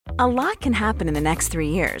A lot can happen in the next 3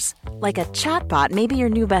 years. Like a chatbot may be your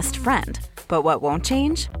new best friend. But what won't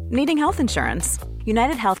change? Needing health insurance.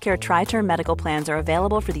 United Healthcare Tri-Term Medical Plans are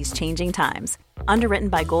available for these changing times. Underwritten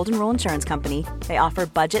by Golden Rule Insurance Company, they offer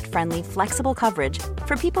budget-friendly, flexible coverage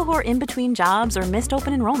for people who are in between jobs or missed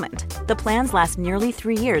open enrollment. The plans last nearly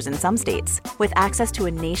 3 years in some states, with access to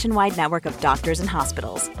a nationwide network of doctors and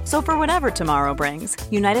hospitals. So for whatever tomorrow brings,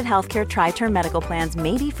 United Healthcare Tri-Term Medical Plans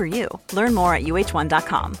may be for you. Learn more at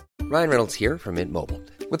uh1.com. Ryan Reynolds here from Mint Mobile.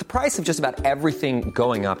 With the price of just about everything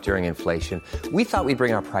going up during inflation, we thought we'd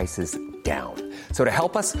bring our prices down. So to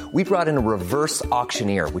help us, we brought in a reverse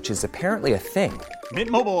auctioneer, which is apparently a thing.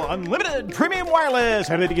 Mint Mobile Unlimited Premium Wireless.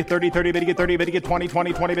 How to get 30, 30, bit to get 30, bit to get 20,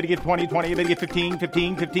 20, 20, bit to get 20, 20, bit to get 15,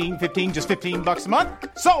 15, 15, 15, just $15 a month?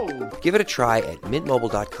 Sold! Give it a try at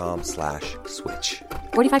mintmobile.com/switch.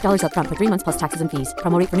 $45 up front for 3 months plus taxes and fees.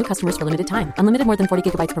 Promo rate for new customers for limited time. Unlimited more than 40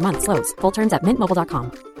 gigabytes per month. Slows full terms at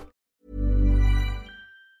mintmobile.com.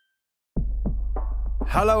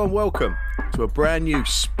 Hello and welcome to a brand new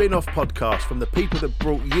spin-off podcast from the people that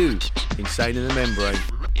brought you Insane in the Membrane.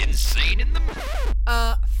 Insane in the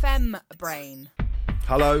Fembrain.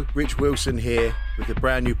 Hello, Rich Wilson here with the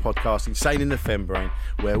brand new podcast Insane in the Fembrane,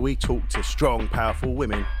 where we talk to strong, powerful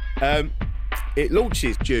women. It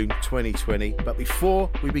launches June 2020, but before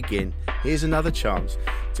we begin, here's another chance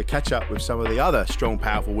to catch up with some of the other strong,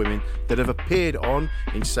 powerful women that have appeared on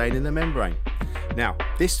Insane in the Membrane. Now,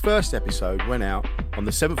 this first episode went out on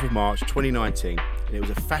the 7th of March 2019, and it was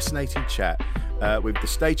a fascinating chat with the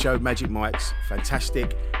stage show Magic Mike's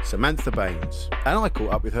fantastic Samantha Baines. And I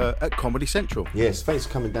caught up with her at Comedy Central. Yes, thanks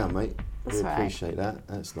for coming down, mate. That's really right. Appreciate that.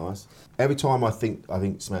 That's nice. Every time I think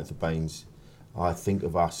Samantha Baines, I think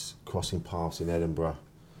of us crossing paths in Edinburgh,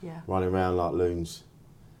 running around like loons.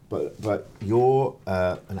 But you're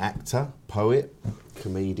an actor, poet,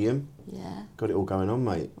 comedian. Yeah. Got it all going on,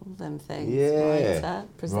 mate. All them things. Yeah. Writer,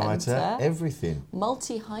 presenter. Everything.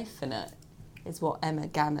 Multi-hyphenate is what Emma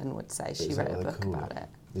Gannon would say. She wrote a book about it.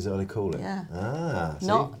 Is that what they call it? Yeah. Ah.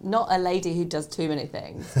 Not a lady who does too many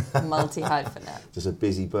things. Multi-hyphenate. Just a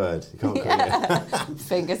busy bird. You can't call it.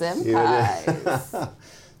 Fingers in pies.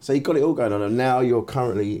 So you've got it all going on, and now you're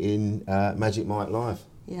currently in Magic Mike Live.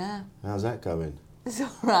 Yeah. How's that going? It's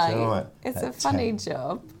all right. It's all right. It's a funny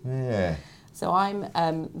job. Yeah. So I'm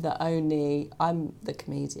the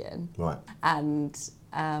comedian. Right. And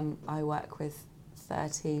I work with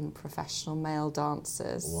 13 professional male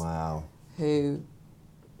dancers. Wow. Who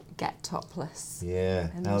get topless. Yeah.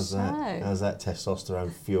 How's that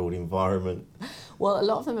testosterone-fueled environment? Well, a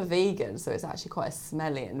lot of them are vegan, so it's actually quite a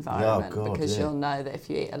smelly environment because you'll know that if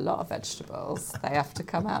you eat a lot of vegetables, they have to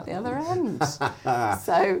come out the other end.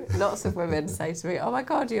 So lots of women say to me, "Oh my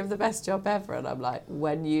God, you have the best job ever," and I'm like,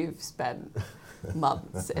 "When you've spent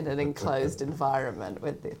months in an enclosed environment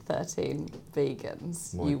with the 13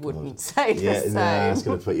 vegans, you wouldn't say the same." Yeah, it's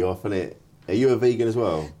going to put you off, isn't it? Are you a vegan as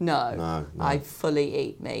well? No. I fully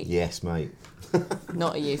eat meat. Yes, mate.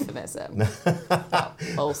 Not a euphemism. But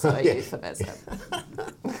also a euphemism.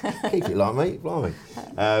 Keep it light, mate. Blimey.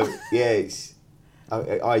 It's.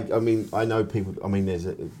 I mean, I know people. I mean, there's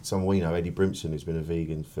someone we know, Eddie Brimson, who's been a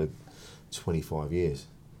vegan for 25 years,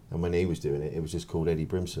 and when he was doing it, it was just called Eddie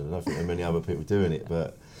Brimson. I don't think there are many other people doing it,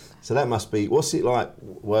 but so that must be. What's it like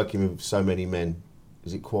working with so many men?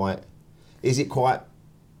 Is it quite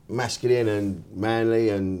masculine and manly,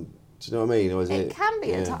 and do you know what I mean? Or is it can be.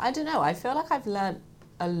 Yeah. I don't know. I feel like I've learnt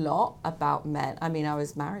a lot about men. I mean, I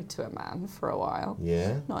was married to a man for a while.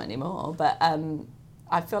 Yeah. Not anymore, but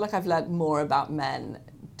I feel like I've learnt more about men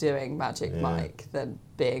doing Magic Mike than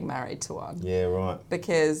being married to one. Yeah, right.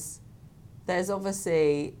 Because there's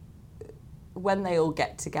obviously, when they all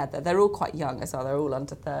get together, they're all quite young as well. They're all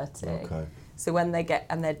under 30. Okay. So when they get,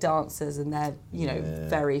 and they're dancers and they're,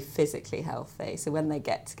 very physically healthy. So when they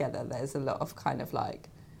get together, there's a lot of kind of like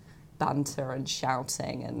banter and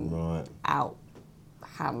shouting and out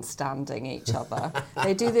handstanding each other.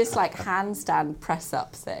 They do this like handstand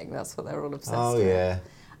press-up thing. That's what they're all obsessed with. Oh, yeah.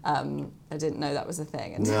 I didn't know that was a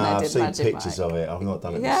thing until I did I've Magic seen pictures Mike. of it. I've not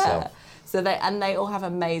done it myself. So they all have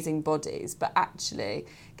amazing bodies, but actually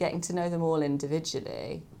getting to know them all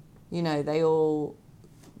individually,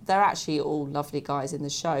 they're actually all lovely guys in the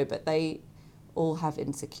show, but they all have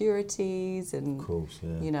insecurities and, of course,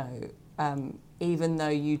 even though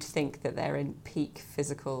you'd think that they're in peak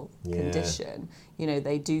physical condition,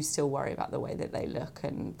 they do still worry about the way that they look,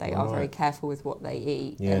 and they are very careful with what they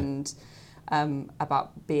eat and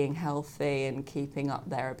about being healthy and keeping up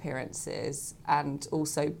their appearances, and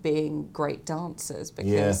also being great dancers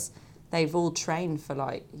because they've all trained for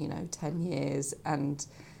 10 years, and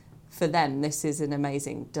for them, this is an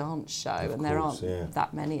amazing dance show, and there aren't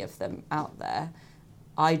that many of them out there.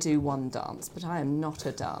 I do one dance, but I am not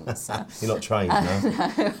a dancer. You're not trained, no?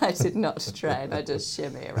 No, I did not train. I just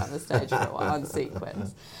shimmy around the stage for a while on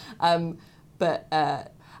sequence. But I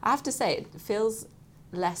have to say, it feels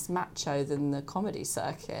less macho than the comedy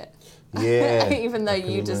circuit. Yeah. Even though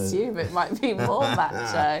you'd assume it might be more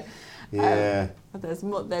macho. Yeah. But there's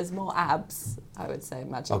more abs, I would say,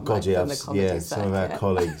 imagine. Oh God, than the comedy circuit. some of our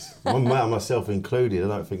colleagues, myself included. I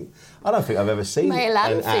don't think I've ever seen male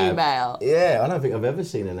and female. Yeah, I don't think I've ever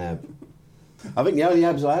seen an ab. I think the only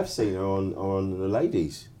abs I have seen are on the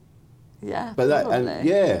ladies. Yeah, but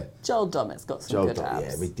probably. Joel Dommett's got some good abs.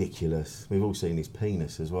 Yeah, ridiculous. We've all seen his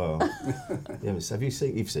penis as well. You've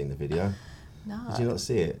seen the video? No. Did you not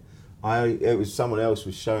see it? It was someone else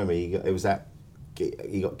was showing me.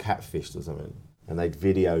 He got catfished or something, and they'd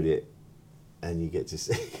videoed it, and you get to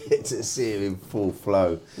see him in full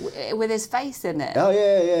flow with his face in it. Oh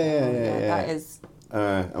yeah. That is.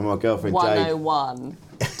 And my girlfriend 101.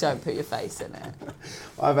 Don't put your face in it.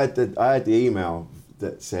 I had the email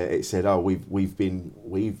that said, oh, we've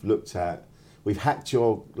hacked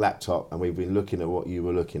your laptop and we've been looking at what you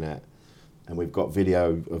were looking at, and we've got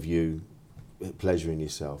video of you pleasuring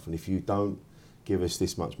yourself, and if you don't give us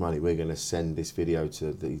this much money, we're going to send this video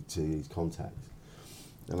to these contacts.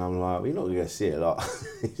 And I'm like, well, you're not going to see it a lot.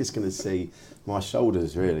 You're just going to see my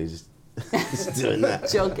shoulders, really, just doing that.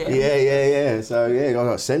 Jogging. Yeah. So, I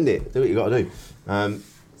got to send it. Do what you got to do.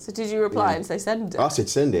 So did you reply and say send it? I said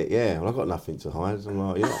send it, yeah. Well, I've got nothing to hide. I'm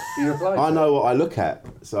like, You replied I know what I look at.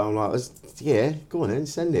 So I'm like, yeah, go on then,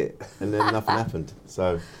 send it. And then nothing happened.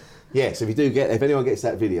 So, so if anyone gets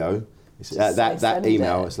that video, that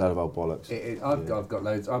email, it's a load of old bollocks. I've got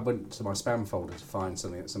loads. I went to my spam folder to find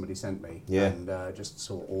something that somebody sent me, and just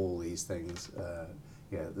saw all these things.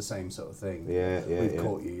 The same sort of thing. We've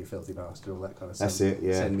caught you, you filthy bastard, all that kind of stuff. That's it.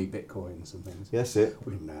 Yeah. Send me bitcoins and things. That's it.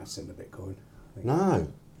 We didn't know how to send a bitcoin. No.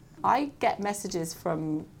 I get messages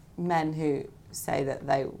from men who say that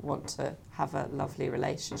they want to have a lovely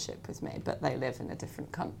relationship with me, but they live in a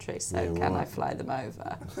different country, so can I fly them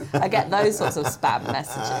over? I get those sorts of spam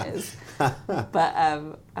messages. But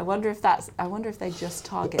I wonder if they just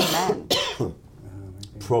target men.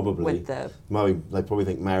 Probably. They probably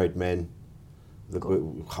think married men,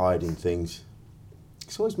 hiding things.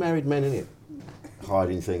 It's always married men, isn't it?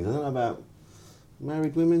 Hiding things. I don't know about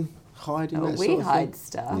married women hiding that we sort of hide thing.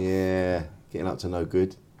 stuff. Yeah, getting up to no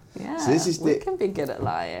good. Yeah, so we can be good at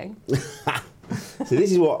lying. So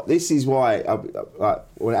this is why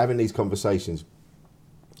when having these conversations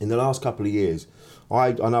in the last couple of years,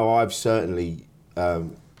 I know I've certainly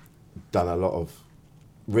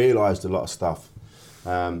realised a lot of stuff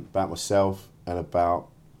about myself and about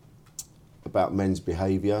men's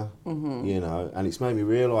behaviour, and it's made me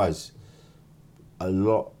realise a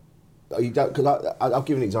lot. Because I'll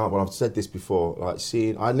give an example. I've said this before.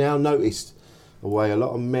 I now noticed the way a lot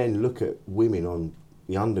of men look at women on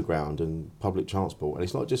the underground and public transport, and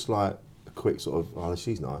it's not just like a quick sort of, oh,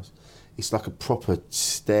 she's nice. It's like a proper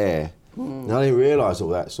stare. And I didn't realise all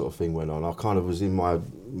that sort of thing went on. I kind of was in my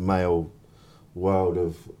male world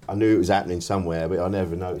of, I knew it was happening somewhere, but I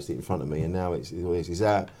never noticed it in front of me. And now it's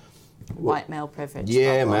that white male privilege.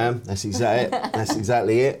 Yeah, man. That's exactly it. That's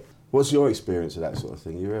exactly it. What's your experience of that sort of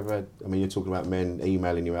thing? You ever had, you're talking about men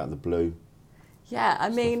emailing you out of the blue. Yeah,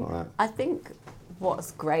 I think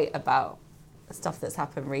what's great about stuff that's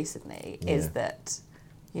happened recently is that,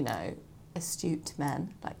 astute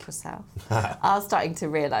men like yourself are starting to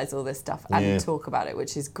realise all this stuff and talk about it,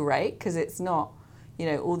 which is great, because it's not,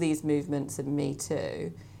 all these movements and Me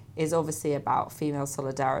Too is obviously about female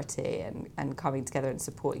solidarity and coming together and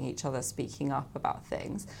supporting each other, speaking up about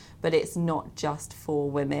things. But it's not just for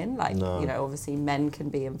women. Obviously men can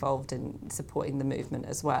be involved in supporting the movement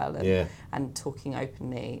as well and talking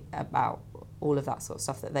openly about all of that sort of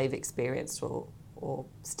stuff that they've experienced or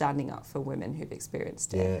standing up for women who've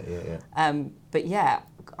experienced it. But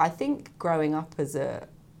I think growing up as a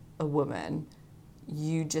woman,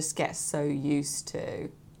 you just get so used to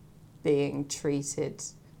being treated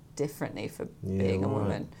differently for being a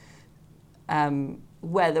woman.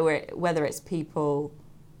 Whether it's people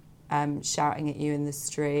shouting at you in the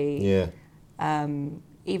street,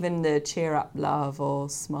 even the cheer up love or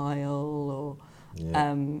smile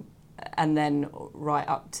and then right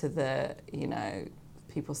up to the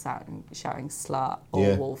people shouting slut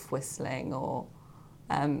or wolf whistling or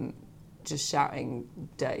just shouting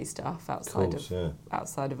dirty stuff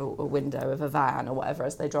outside of a window of a van or whatever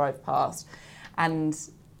as they drive past. And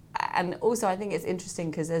also I think it's interesting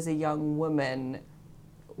because as a young woman,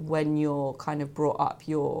 when you're kind of brought up,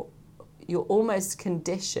 you're you're almost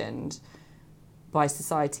conditioned by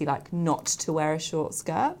society, like, not to wear a short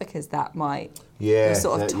skirt because that might, you're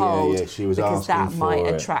sort of told, she was because that might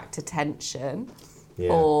it. attract attention.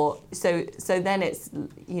 Yeah. Or so then it's,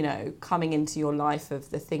 you know, coming into your life of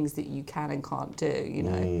the things that you can and can't do, you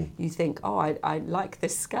know. You think, oh, I like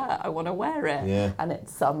this skirt, I want to wear it. Yeah. And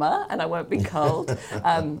it's summer and I won't be cold.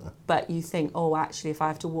 But you think, oh, actually, if I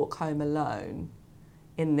have to walk home alone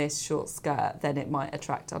in this short skirt, then it might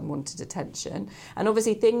attract unwanted attention. And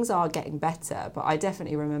obviously things are getting better, but I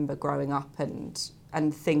definitely remember growing up and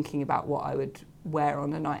thinking about what I would wear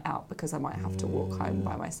on a night out because I might have to walk home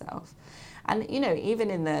by myself. And, you know, even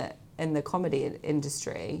in the comedy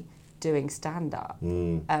industry, doing stand-up,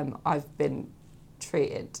 I've been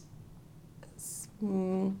treated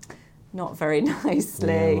not very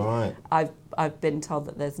nicely. Yeah, right. I've been told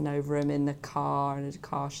that there's no room in the car, in a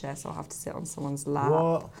car share, so I'll have to sit on someone's lap.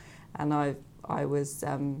 What? And I was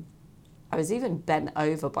even bent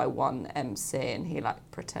over by one MC, and he like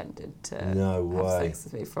pretended to have sex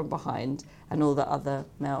with me from behind, and all the other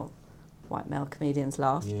white male comedians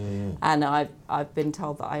laughed. Yeah. And I've been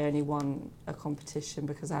told that I only won a competition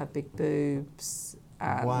because I had big boobs,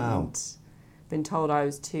 and been told I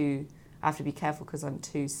have to be careful because I'm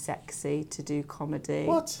too sexy to do comedy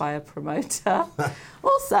by a promoter.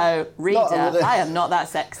 Also, reader, I am not that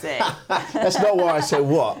sexy. That's not why I said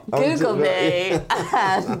what. Google me, and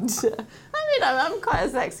I mean, I'm quite a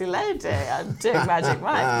sexy lady. I'm doing Magic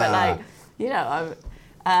Mike, but like, you know,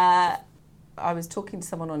 I was talking to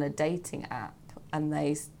someone on a dating app, and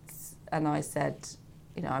I said,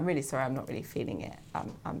 you know, I'm really sorry, I'm not really feeling it.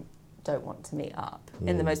 I'm don't want to meet up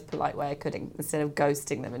in the most polite way I could, instead of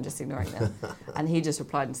ghosting them and just ignoring them. And he just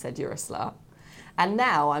replied and said, "You're a slut." And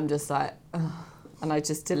now I'm just like, ugh, and I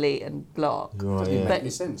just delete and block. Doesn't make any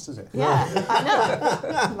sense, does it? Yeah, I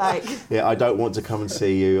know. Like, yeah, I don't want to come and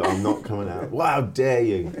see you. I'm not coming out. Wow, how dare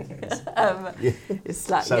you? It's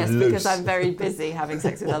like, so yes, loose. because I'm very busy having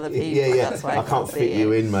sex with other people. Yeah. That's why I can't fit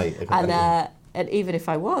you in, mate. And even if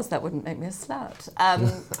I was, that wouldn't make me a slut.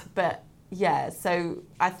 But yeah, so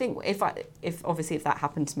I think if that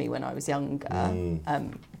happened to me when I was younger,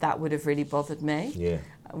 that would have really bothered me. Yeah.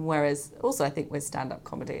 Whereas also I think with stand-up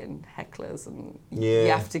comedy and hecklers, and you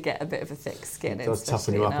have to get a bit of a thick skin. It does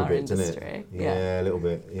toughen you up a bit, doesn't it? Yeah, a little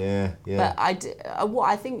bit. Yeah. But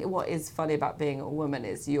I think what is funny about being a woman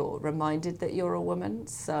is you're reminded that you're a woman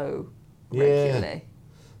so regularly.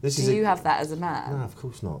 Do you have that as a man? No, of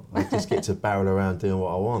course not. I just get to barrel around doing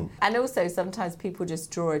what I want. And also sometimes people just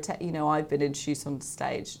draw you know, I've been introduced on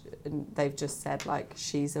stage and they've just said like,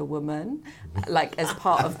 she's a woman, like as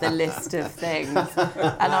part of the list of things.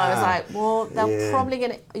 And I was like, well, they're probably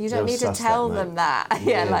you don't need to tell them that.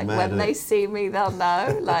 Like when they see me, they'll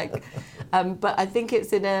know. Like, but I think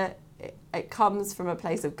it comes from a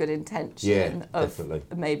place of good intention of definitely.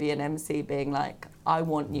 Maybe an MC being like, I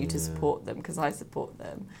want you to support them because I support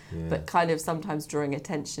them. But kind of sometimes drawing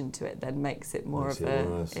attention to it then makes it more of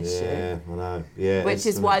an issue. Yeah, I know. Yeah, which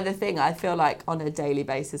is why I feel like on a daily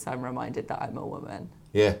basis I'm reminded that I'm a woman.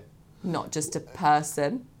 Yeah. Not just a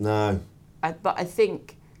person. No. But I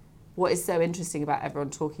think what is so interesting about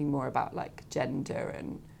everyone talking more about like gender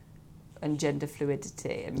and gender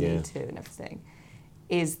fluidity and Me Too and everything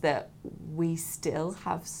is that we still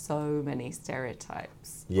have so many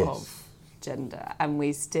stereotypes of gender, and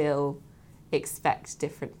we still expect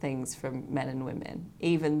different things from men and women,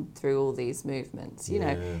 even through all these movements. You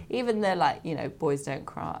know, even they're like, you know, boys don't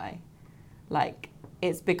cry. Like,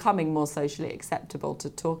 it's becoming more socially acceptable to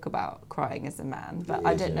talk about crying as a man, but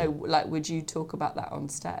I don't know, like, would you talk about that on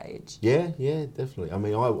stage? Yeah, definitely. I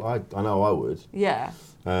mean, I know I would. Yeah.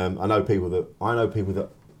 I know people that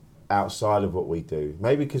outside of what we do,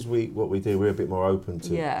 maybe because we're a bit more open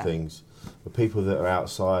to things, but people that are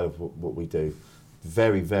outside of what we do,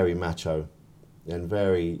 very, very macho, and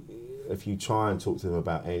very, if you try and talk to them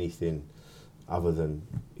about anything other than,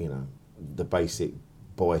 you know, the basic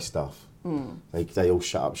boy stuff, they all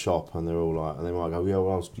shut up shop, and they're all like, and they might go, yeah,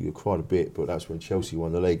 well, you cried a bit, but that's when Chelsea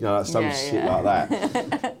won the league. You know, like some shit like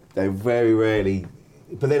that. They very rarely,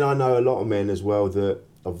 but then I know a lot of men as well that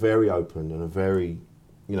are very open and are very,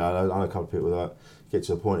 you know, I know a couple of people that get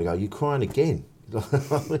to a point and go, "You crying again?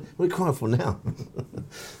 What are you crying for now?"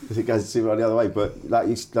 Because it goes the other way. But like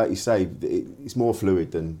you say, it's more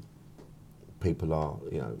fluid than people are,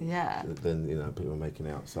 you know. Yeah. Than, you know, people are making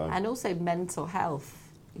out. So. And also mental health,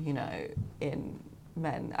 you know, in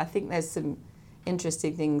men. I think there's some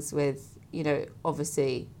interesting things with, you know,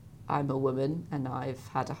 obviously I'm a woman and I've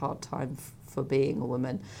had a hard time for being a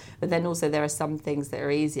woman. But then also there are some things that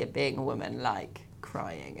are easier being a woman, like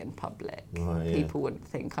crying in public. Right, yeah. People wouldn't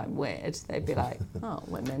think I'm weird. They'd be like, oh,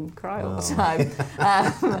 women cry all the time.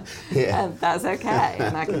 And that's okay.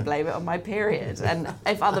 And I can blame it on my period. And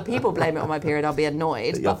if other people blame it on my period, I'll be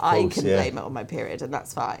annoyed. Of But course, I can blame it on my period, and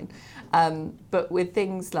that's fine. But with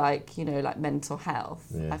things like, like mental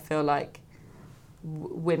health, I feel like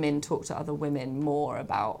women talk to other women more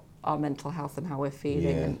about our mental health and how we're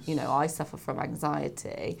feeling. Yes. And I suffer from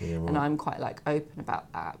anxiety, and I'm quite open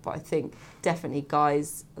about that. But I think definitely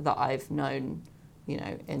guys that I've known,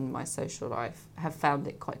 in my social life have found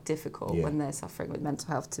it quite difficult when they're suffering with mental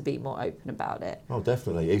health to be more open about it. Oh,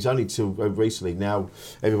 definitely. It's only till recently now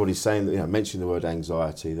everybody's saying that, mentioning the word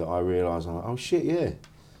anxiety, that I realise, I'm like, oh shit, yeah.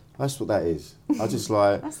 That's what that is. I just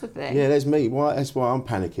like... That's the thing. Yeah, there's me. That's why I'm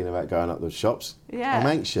panicking about going up the shops. Yeah. I'm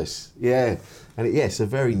anxious. Yeah. And it's a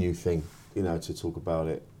very new thing, to talk about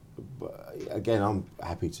it. But again, I'm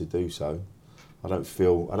happy to do so. I don't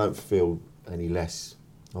feel any less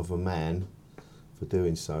of a man for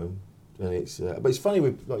doing so. And it's but it's funny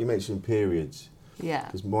with, like you mentioned, periods.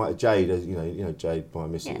 Yeah. Because Jade, Jade, my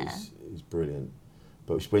missus, is brilliant.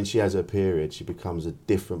 But when she has her period, she becomes a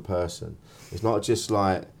different person. It's not just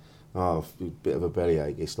like, oh, a bit of a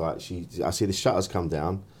bellyache. It's like I see the shutters come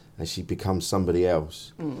down and she becomes somebody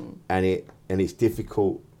else. And it's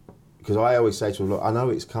difficult, because I always say to her, look, I know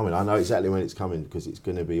it's coming. I know exactly when it's coming, because it's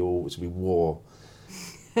going to be war.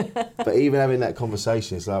 But even having that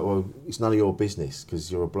conversation, it's like, well, it's none of your business because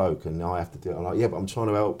you're a bloke and I have to do it. I'm like, yeah, but I'm trying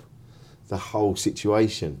to help the whole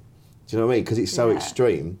situation. Do you know what I mean? Because it's so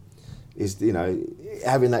extreme.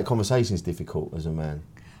 Having that conversation is difficult as a man.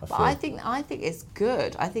 I think it's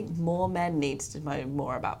good. I think more men need to know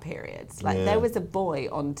more about periods. There was a boy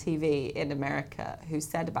on TV in America who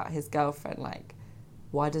said about his girlfriend,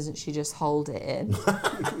 why doesn't she just hold it in?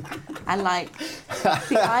 And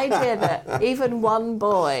the idea that even one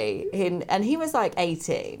boy, and he was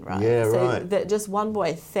 18, right? Yeah, so right. that just one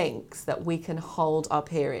boy thinks that we can hold our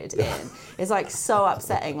period in is so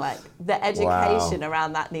upsetting. The education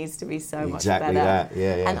around that needs to be so much better. Exactly that,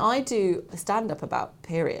 yeah. And I do stand up about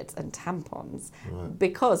periods and tampons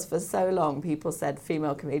because for so long people said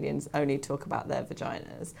female comedians only talk about their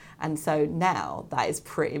vaginas. And so now that is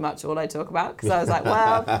pretty much all I talk about, because I was like, well,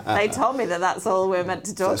 they told me that that's all we're meant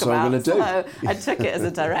to talk about, so I took it as a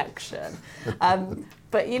direction.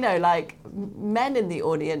 But men in the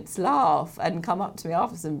audience laugh and come up to me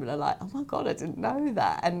afterwards and are like, oh my God, I didn't know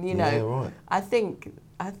that. And I think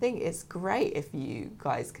it's great if you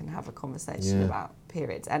guys can have a conversation about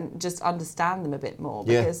periods and just understand them a bit more,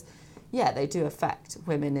 because they do affect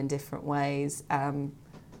women in different ways.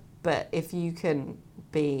 But if you can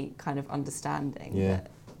be kind of understanding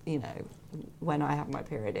that, when I have my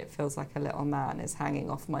period, it feels like a little man is hanging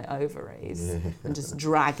off my ovaries and just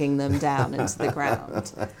dragging them down into the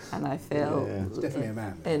ground, and I feel it's definitely a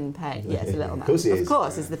man in pain. Yeah, it's a little man. Of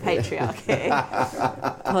course it's the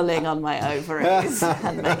patriarchy pulling on my ovaries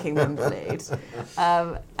and making them bleed,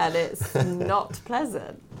 and it's not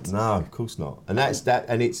pleasant. No, of course not. And that's that.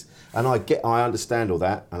 And I understand all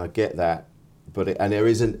that, and I get that. But there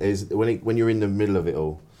isn't when you're in the middle of it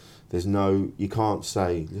all. You can't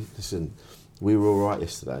say, listen, we were all right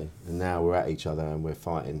yesterday and now we're at each other and we're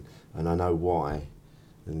fighting and I know why.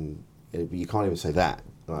 And you can't even say that.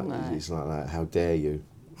 It's like, how dare you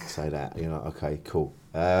say that? You're like, okay, cool.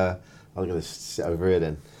 I'm going to sit over here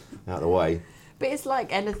then, out of the way. But it's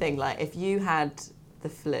like anything, if you had the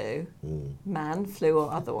flu, man, flu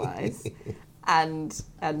or otherwise, and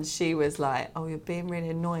she was like, oh, you're being really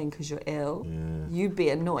annoying because you're ill. Yeah. You'd be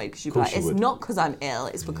annoyed because you'd be like, it's not because I'm ill,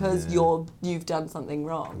 it's because you've done something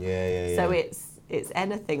wrong. So it's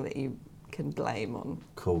anything that you can blame on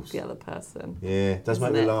the other person. Yeah, it does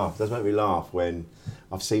make me laugh. It does make me laugh when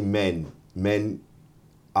I've seen men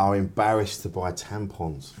are embarrassed to buy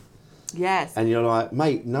tampons. Yes. And you're like,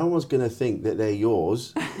 mate, no one's going to think that they're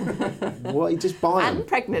yours. What? You just buy them. And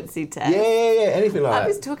pregnancy tests. Yeah, anything like that. I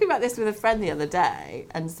was talking about this with a friend the other day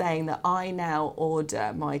and saying that I now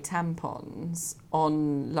order my tampons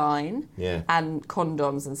online and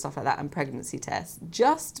condoms and stuff like that and pregnancy tests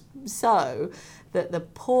just so that the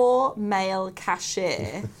poor male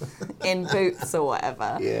cashier in Boots or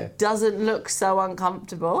whatever doesn't look so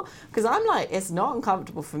uncomfortable. Because I'm like, it's not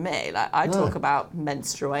uncomfortable for me. I talk about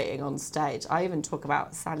menstruating on stage. I even talk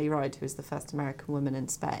about Sally Ride, who was the first American woman in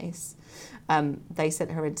space. They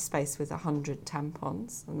sent her into space with 100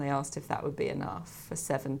 tampons and they asked if that would be enough for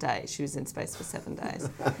 7 days. She was in space for 7 days.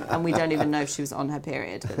 And we don't even know if she was on her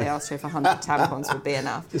period, but they asked her if 100 tampons would be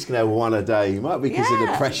enough. Just going to have one a day. You might be because of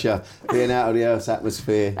the pressure being out of the Earth's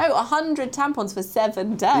atmosphere. No, 100 tampons for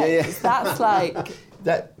 7 days. That's like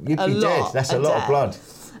you'd be dead. That's a lot of blood.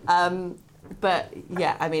 But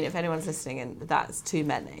yeah, I mean, if anyone's listening, and that's too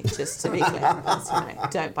many, just to be clear, that's too many.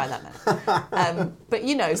 Don't buy that many. But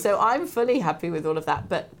you know, so I'm fully happy with all of that.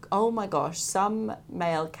 But oh my gosh, some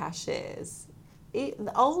male cashiers,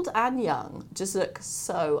 old and young, just look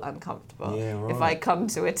so uncomfortable. Yeah, right. If I come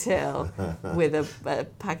to a till with a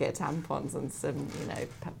packet of tampons and some,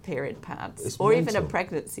 period pads, it's or mental. even a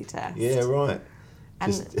pregnancy test. Yeah, right.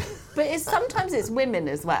 But sometimes it's women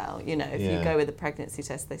as well. If Yeah. you go with a pregnancy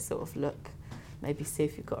test, they sort of look, maybe see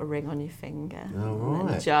if you've got a ring on your finger, Oh, and then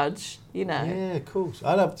right. judge. Yeah, of course.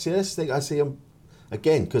 I love. See, that's the thing. I see.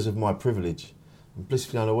 Again, because of my privilege, I'm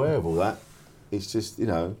blissfully unaware of all that. It's just,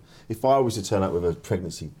 if I was to turn up with a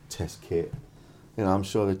pregnancy test kit, I'm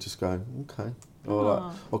sure they'd just go, okay.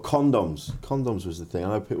 Or condoms. Condoms was the thing. I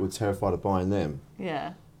know people were terrified of buying them.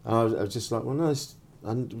 Yeah. And I was just like, well, no,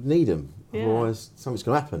 I need them. Yeah. Otherwise, something's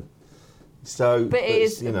going to happen. So, But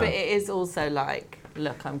it is also like,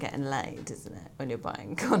 look, I'm getting laid, isn't it? When you're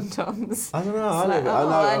buying condoms. I don't know. It's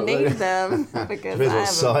I need them because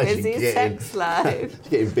I have a busy sex life.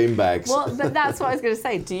 Getting bin bags. Well, but that's what I was going to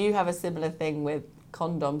say. Do you have a similar thing with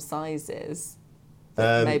condom sizes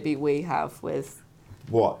that maybe we have with...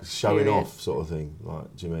 What? Showing period? off sort of thing?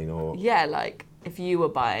 Like, do you mean? Or Yeah, like if you were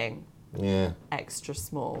buying yeah. extra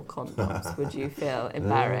small condoms, would you feel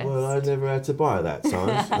embarrassed? Well, I never had to buy that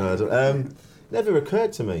size. No, never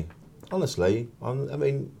occurred to me, honestly. I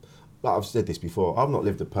mean, like I've said this before, I've not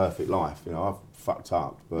lived a perfect life. I've fucked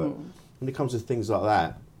up. But when it comes to things like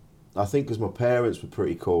that, I think because my parents were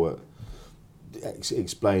pretty cool at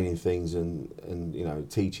explaining things and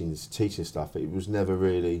teaching stuff, it was never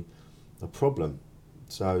really a problem.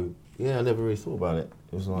 So, yeah, I never really thought about it.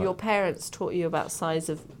 It was like... Your parents taught you about size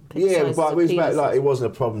of Yeah, size but of it was penises. like it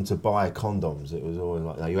wasn't a problem to buy condoms. It was always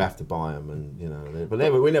like, no, you have to buy them, and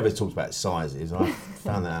But we never talked about sizes. I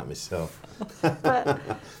found that out myself.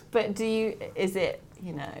 But do you? Is it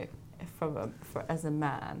as a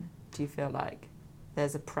man? Do you feel like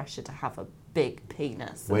there's a pressure to have a big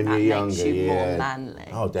penis When and you're that makes younger, you yeah. more manly?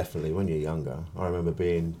 Oh, definitely. When you're younger, I remember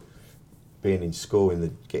being in school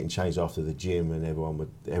getting changed after the gym, and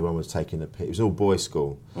everyone was taking the piss. It was all boys'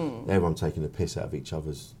 school. Everyone taking the piss out of each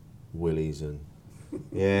other's willies, and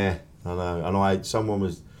yeah, I know. And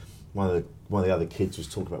one of the other kids was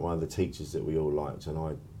talking about one of the teachers that we all liked, and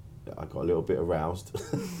I got a little bit aroused,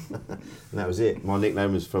 and that was it. My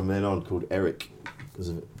nickname was from then on called Eric because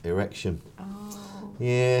of erection. Oh.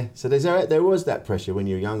 Yeah. So there was that pressure when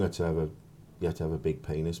you're younger you have to have a big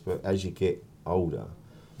penis, but as you get older,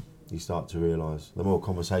 you start to realise the more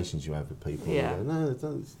conversations you have with people. Yeah. You go, no,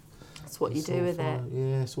 That's what you do with fine. it.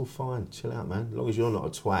 Yeah, it's all fine. Chill out, man. As long as you're not a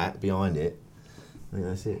twat behind it, I think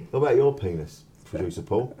that's it. What about your penis, producer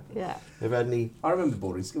Paul? Yeah. Ever had any? I remember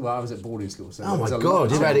boarding school. Well, I was at boarding school. So Oh my God,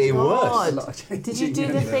 you've had it even worse. God. Did you do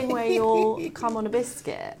the thing where you'll come on a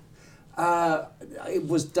biscuit? It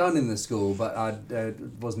was done in the school, but I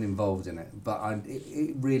wasn't involved in it. But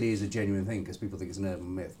it really is a genuine thing because people think it's an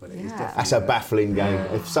urban myth, but it is definitely. That's a baffling game.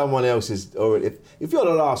 If someone else is, or if you're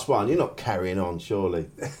the last one, you're not carrying on. Surely,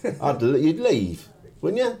 you'd leave,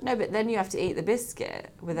 wouldn't you? No, but then you have to eat the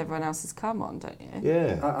biscuit with everyone else's cum on, don't you?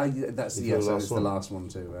 Yeah. That's If you're so the it's last one. the last one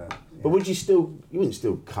to. But would you wouldn't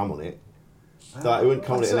still come on it? Like, you wouldn't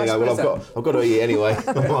come on it and I then go, well, I've got to eat anyway.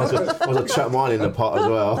 I might as well chuck mine in the pot as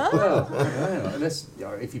well. Well, unless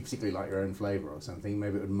if you particularly like your own flavour or something,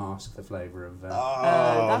 maybe it would mask the flavour of.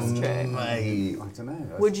 That's true. Mate. I don't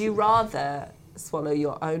know. Would you rather swallow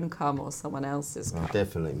your own cum or someone else's cum?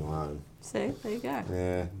 Definitely my own. See, there you go.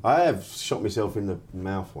 Yeah. I have shot myself in the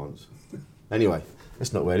mouth once. Anyway,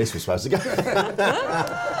 that's not where this was supposed to go.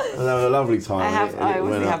 I had a lovely time. I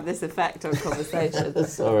always have this effect on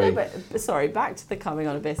conversations. Sorry. No, but sorry, back to the coming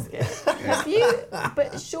on a biscuit.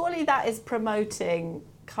 But surely that is promoting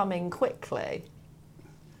coming quickly.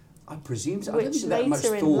 I presume so. I Which don't think that much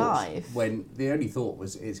later in thought life- when the only thought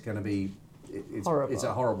was it's going to be Horrible. It's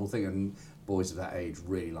a horrible thing, and boys of that age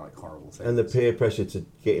really like horrible things. And the peer pressure to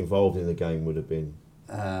get involved in the game would have been.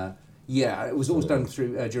 Yeah, it was always done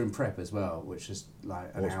through during prep as well, which is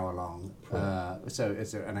like an hour long. So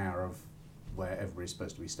it's an hour of where everybody's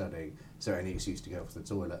supposed to be studying, so any excuse to go to the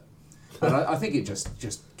toilet. And I think it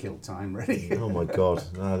just killed time, really. Oh my God!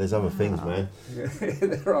 No, there's other things, man.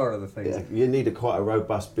 There are other things. Yeah, you need quite a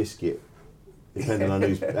robust biscuit, depending on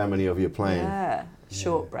how many of you are playing. Yeah,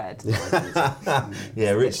 shortbread.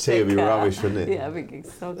 Yeah, rich tea would be Thicker. rubbish, wouldn't it? Yeah, I think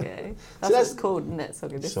it's soggy. That's that's- what it's called, isn't it?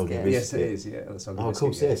 Soggy biscuit. Soggy biscuit. Yes, it is. Yeah, that's Oh, of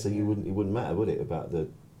course, yeah. So it wouldn't matter, would it, about the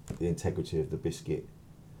integrity of the biscuit?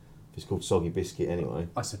 If it's called soggy biscuit anyway.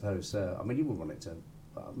 I suppose so. I mean, you would want it to.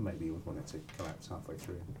 Maybe you would want it to collapse halfway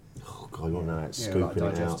through. Oh God, you want to know that Yeah, scooping like it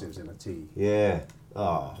out. digestives in a tea. Yeah,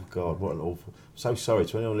 Oh, God, what an awful... I'm so sorry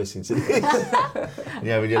to anyone listening to this.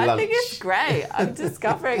 Yeah, when you're I lunch. think it's great. I'm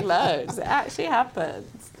discovering loads. It actually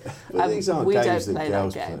happens. But these aren't we games don't that play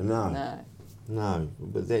girls that play. game. No. No,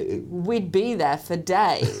 but we'd be there for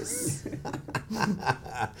days.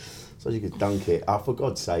 So you could dunk it. Oh, for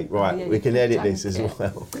God's sake. Right, Yeah, we can edit this as it.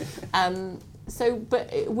 well.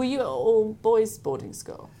 But were you at all boys' boarding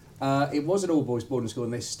school? It was an all-boys boarding school,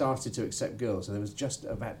 and they started to accept girls. So there was just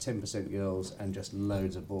about 10% girls and just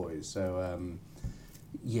loads of boys. So,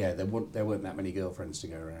 there weren't that many girlfriends to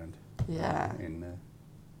go around. Yeah. In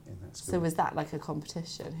that school. So was that like a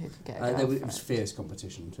competition? Who could get a girlfriend? It was fierce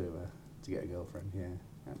competition to get a girlfriend. Yeah,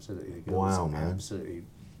 absolutely. The girls Wow, man. absolutely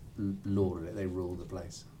lauded it. They ruled the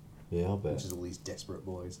place. Yeah, I bet. Which is all these desperate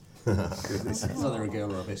boys. It's either a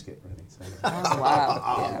girl or a biscuit, really. So. Oh,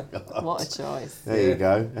 wow. Yeah. What a choice. There you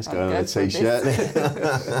go. Let's go on a T-shirt.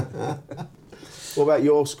 What about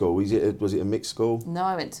your school? Was it a mixed school? No,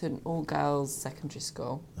 I went to an all-girls secondary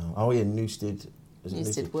school. Oh, yeah, Newstead.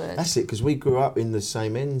 Newstead Wood. That's it, because we grew up in the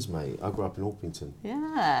same ends, mate. I grew up in Orpington.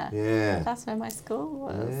 Yeah. Yeah. That's where my school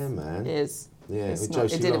was. Yeah, man. Is. Yeah, it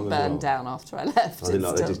Josie didn't Long burn as well. down after I left. I didn't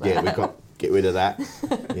like that. We got get rid of that.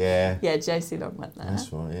 Yeah. Yeah, Josie Long went there.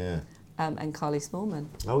 That's right, yeah. And Carly Smallman.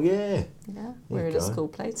 Oh, yeah. Yeah, we were in a school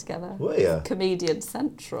play together. Were you? Comedian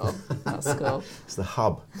Central, that school. It's the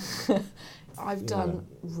hub. I've done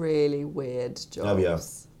really weird jobs. Have you?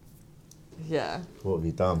 Yeah. What have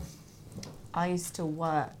you done? I used to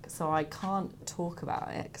work, so I can't talk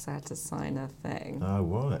about it because I had to sign a thing. Oh,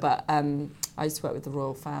 right. But I used to work with the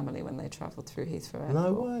royal family when they travelled through Heathrow Airport.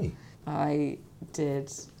 No way.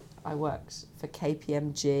 I worked for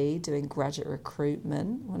KPMG doing graduate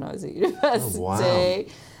recruitment when I was at university. Oh, wow. They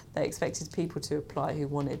expected people to apply who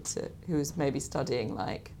was maybe studying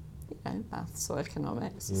like, maths or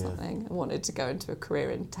economics or something, and wanted to go into a career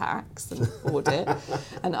in tax and audit.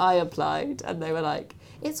 And I applied, and they were like,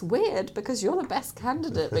 it's weird because you're the best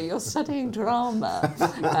candidate, but you're studying drama.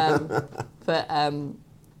 But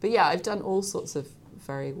yeah, I've done all sorts of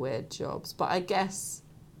very weird jobs. But I guess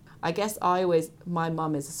my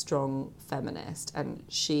mum is a strong feminist, and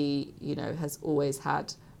she, has always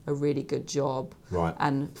had a really good job. Right.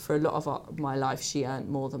 And for a lot of my life, she earned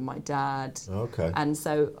more than my dad. Okay. And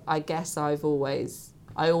so I guess I always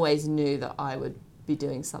knew that I would be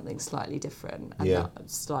doing something slightly different and not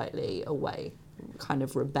slightly away, kind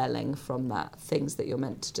of rebelling from that things that you're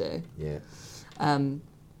meant to do. Yeah.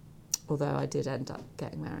 Although I did end up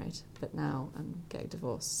getting married, but now I'm getting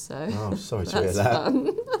divorced, so... Oh, sorry to hear that. Fun.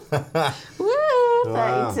 Woo!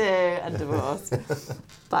 32 and divorced.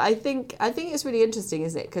 But I think it's really interesting,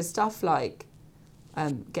 isn't it? Because stuff like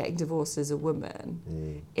getting divorced as a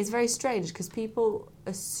woman is very strange, because people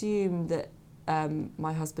assume that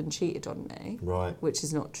my husband cheated on me, right, which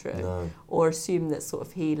is not true, no. Or assume that sort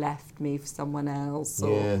of he left me for someone else,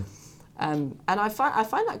 or... Yeah. And I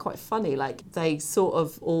find that quite funny. Like, they sort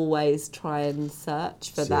of always try and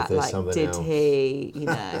search for that. Like, did he,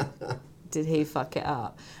 did he fuck it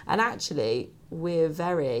up? And actually, we're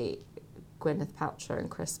very Gwyneth Paltrow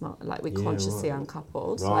and Chris Martin. Like, we consciously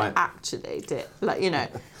uncoupled. Right. Like, actually did. Like,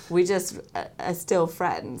 we just are still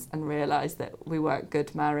friends and realise that we weren't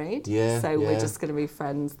good married. Yeah. So we're just going to be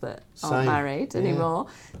friends that aren't married anymore.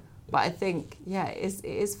 But I think, it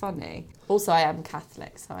is funny. Also, I am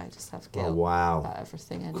Catholic, so I just have guilt about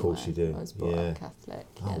everything anyway. Of course you do. I was brought up Catholic.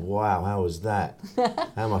 Oh, wow, how was that?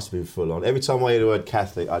 That must have been full on. Every time I hear the word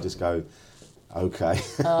Catholic, I just go, okay.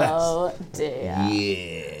 Oh, dear.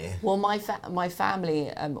 Yeah. Well, my family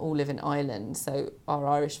all live in Ireland, so our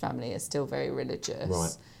Irish family is still very religious.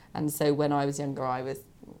 Right. And so when I was younger, I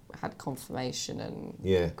had confirmation and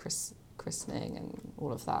christening and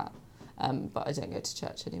all of that. But I don't go to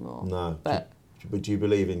church anymore. No. But do you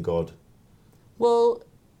believe in God? Well,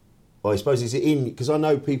 I suppose is it in, because I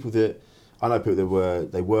know people that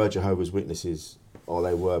were Jehovah's Witnesses, or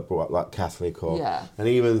they were brought up like Catholic, or and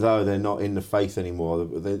even though they're not in the faith anymore,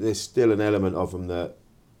 there's still an element of them that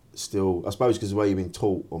still, I suppose, because the way you've been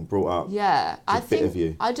taught and brought up. Yeah, I think of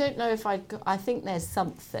you. I don't know if I think there's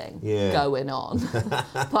something going on,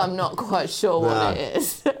 but I'm not quite sure what it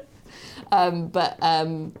is.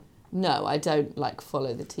 No, I don't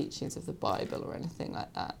follow the teachings of the Bible or anything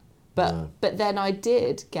like that. But then I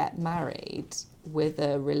did get married with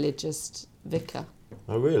a religious vicar.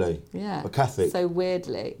 Oh, really? Yeah. A Catholic? So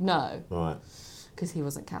weirdly, no. Right. Because he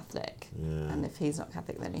wasn't Catholic. Yeah. And if he's not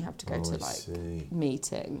Catholic, then you have to go to see.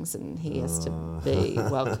 meetings, and he has to be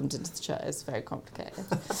welcomed into the church. It's very complicated.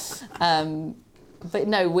 But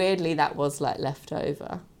no, weirdly, that was left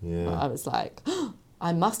over. Yeah. I was like,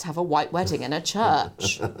 I must have a white wedding in a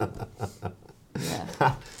church.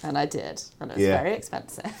 Yeah, and I did, and it was very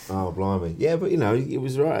expensive. Oh, blimey. Yeah, but, you know, it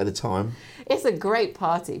was right at the time. It's a great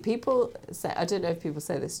party. People say, I don't know if people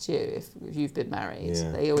say this to you, if you've been married.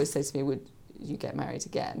 Yeah. They always say to me, would you get married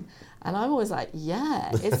again? And I'm always like, yeah,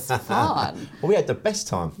 it's fun. Well, we had the best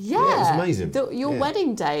time. Yeah. It was amazing. Your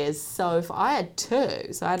wedding day is so fun. I had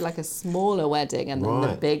two. So I had like a smaller wedding and then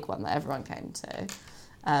the big one that everyone came to.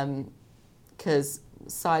 Because,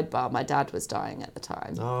 sidebar, my dad was dying at the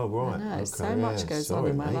time. Oh, right. I know, okay, so much goes on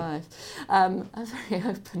in my life. I'm very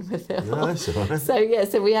open with it. No, that's all right.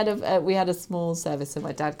 So we had a small service so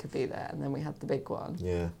my dad could be there, and then we had the big one.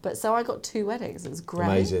 Yeah. But so I got two weddings. It was great.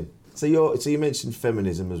 Amazing. So you mentioned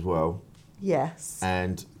feminism as well. Yes.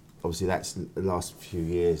 And obviously that's the last few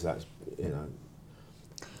years. That's, you know.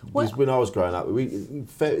 Because when I was growing up,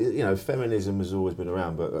 feminism has always been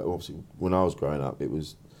around, but obviously when I was growing up, it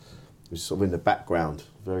was sort of in the background.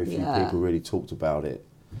 Very few people really talked about it,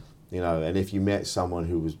 you know. And if you met someone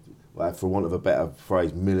who was, like, for want of a better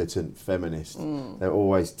phrase, militant feminist, they're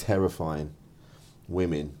always terrifying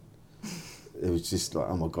women. It was just like,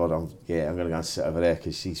 oh my God, I'm going to go and sit over there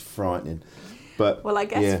because she's frightening. But well, I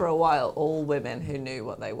guess for a while, all women who knew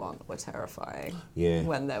what they want were terrifying. Yeah.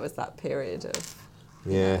 When there was that period of,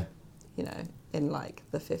 you know, in like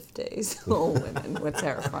the 50s, all women were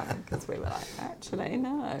terrifying because we were like, actually,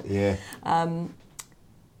 no. Yeah.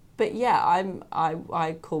 But yeah,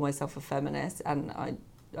 I call myself a feminist, and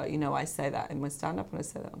I say that in my stand-up, and I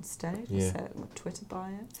say that on stage. I say it in my Twitter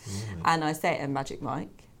bio, and I say it in Magic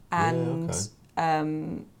Mike. And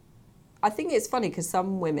I think it's funny because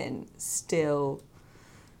some women still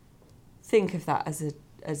think of that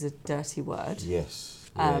as a dirty word. Yes.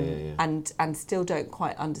 And still don't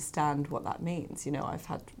quite understand what that means. You know, I've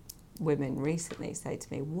had women recently say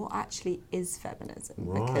to me, what actually is feminism?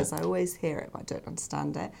 Right. Because I always hear it, but I don't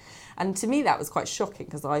understand it. And to me, that was quite shocking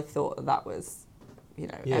because I thought that was, you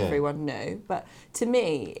know, everyone knew. But to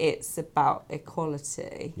me, it's about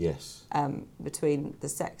equality. Yes. Between the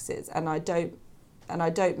sexes, and I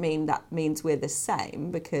don't mean that means we're the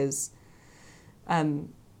same, because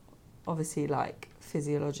obviously, like,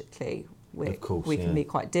 physiologically we can be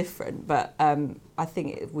quite different, but I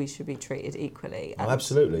think we should be treated equally. And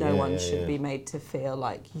absolutely. No one should be made to feel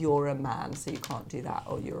like you're a man, so you can't do that,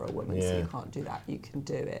 or you're a woman, so you can't do that. You can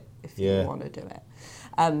do it if you want to do it.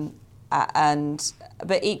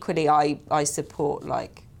 But equally, I support,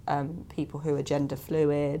 like, people who are gender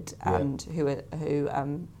fluid and who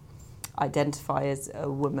identify as a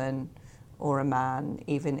woman or a man,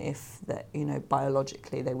 even if that, you know,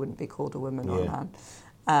 biologically they wouldn't be called a woman or a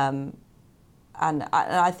man. And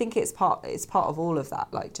I think it's part of all of that,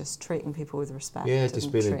 like just treating people with respect. Yeah,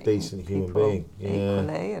 just being a decent human being.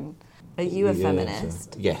 Equally. And are you a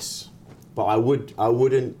feminist? Yes, but I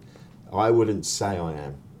wouldn't say I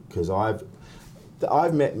am, because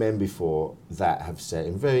I've met men before that have said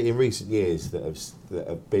in recent years that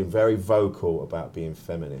have been very vocal about being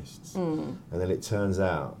feminists, and then it turns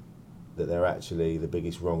out that they're actually the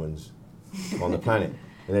biggest wrong-uns on the planet,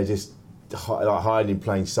 and they're just like hiding in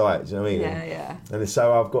plain sight. Do you know what I mean? Yeah. And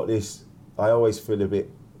so I've got this. I always feel a bit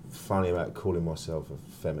funny about calling myself a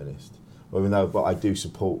feminist, but I do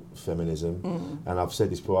support feminism, and I've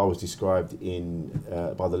said this before. I was described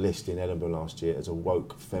by the List in Edinburgh last year as a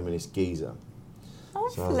woke feminist geezer.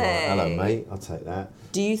 Lovely. So I was like, hello, mate. I'll take that.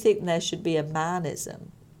 Do you think there should be a manism?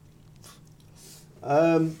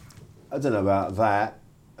 I don't know about that.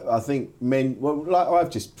 I think men. Well, like I've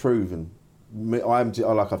just proven. Like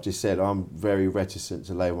I've just said, I'm very reticent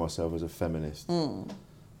to label myself as a feminist.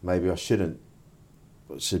 Maybe I shouldn't.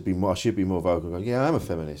 I should be more vocal. Go, yeah, I am a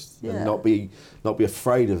feminist, and not be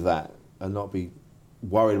afraid of that, and not be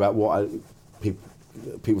worried about what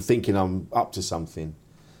people thinking I'm up to something.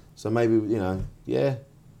 So maybe, you know,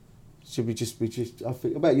 should we just? I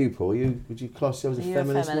think about you, Paul. Would you class yourself as a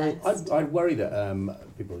feminist, mate? I worry that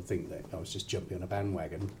people would think that I was just jumping on a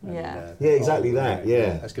bandwagon. And, exactly that.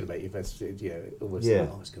 Yeah, that's going to make you. Almost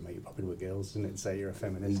it's going to make you popular with girls, isn't it? Say you're a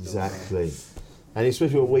feminist. Exactly, and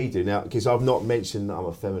especially what we do now, because I've not mentioned that I'm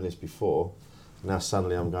a feminist before. Now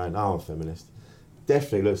suddenly I'm going, I'm a feminist.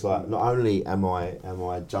 Definitely looks like not only am I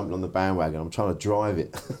jumping on the bandwagon, I'm trying to drive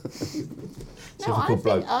it. No, I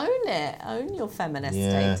think own your feminist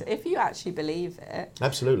state if you actually believe it.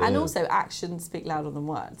 Absolutely. And also, actions speak louder than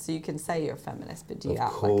words. So you can say you're a feminist, but do you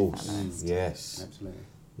act like a feminist? Yes. Absolutely.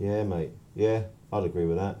 Yeah, mate. Yeah, I'd agree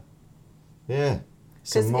with that. Yeah.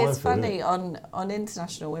 Because it's funny, on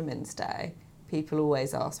International Women's Day, people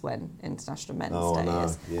always ask when International Men's Day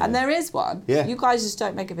is. Yeah. And there is one. Yeah. You guys just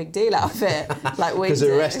don't make a big deal out of it like we do. Because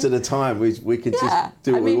the rest of the time we can just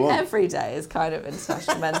do what we want. Every day is kind of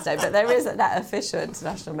International Men's Day, but there isn't that official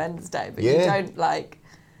International Men's Day. But you don't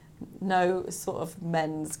no sort of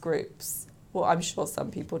men's groups. Well, I'm sure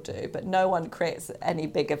some people do, but no one creates any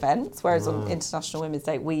big events, whereas on International Women's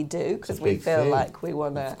Day we do, because we feel like we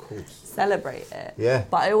want to celebrate it. Yeah.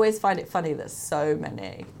 But I always find it funny that so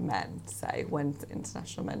many men say, when's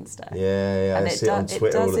International Men's Day? Yeah, and I see it on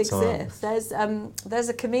Twitter all the time. Exist. There's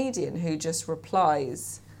a comedian who just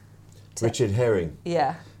replies to... Richard Herring.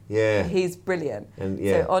 Yeah. Yeah. He's brilliant. And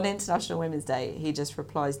So on International Women's Day, he just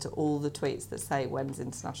replies to all the tweets that say when's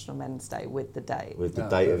International Men's Day with the date. With the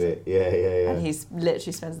date of it, yeah. And he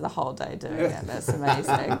literally spends the whole day doing it. That's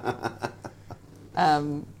amazing.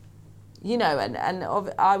 You know, and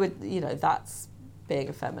I would, you know, that's being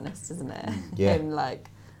a feminist, isn't it? Yeah. Him, like,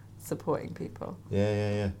 supporting people.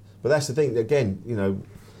 Yeah. But that's the thing, again, you know,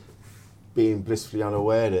 being blissfully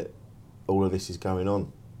unaware that all of this is going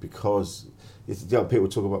on, because... people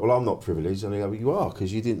talk about, well, I'm not privileged, and I go, well, you are,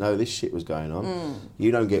 because you didn't know this shit was going on. You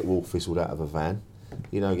don't get wolf whistled out of a van.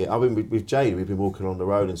 You don't get. I've been with Jade. We've been walking on the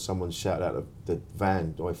road, and someone shouted out the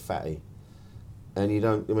van, "Oi, fatty!" And you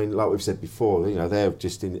don't. I mean, like we've said before, you know, they're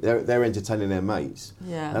just they're entertaining their mates.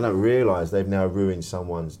 Yeah. They don't realise they've now ruined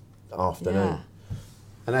someone's afternoon,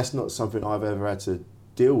 and that's not something I've ever had to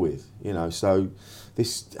deal with. You know, so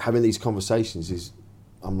having these conversations is.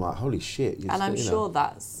 I'm like, holy shit. And I'm sure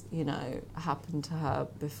that's, you know, happened to her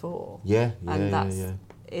before. Yeah.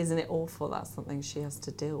 Isn't it awful? That's something she has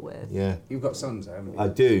to deal with. Yeah. You've got sons, haven't you? I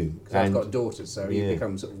do. Because I've got daughters, so you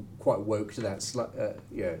become sort of quite woke to that.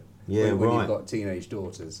 When you've got teenage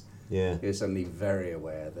daughters, you're suddenly very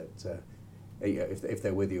aware that if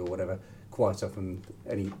they're with you or whatever, quite often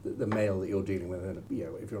the male that you're dealing with, you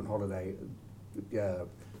know, if you're on holiday,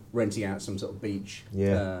 renting out some sort of beach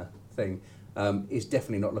thing. Is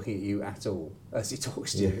definitely not looking at you at all as he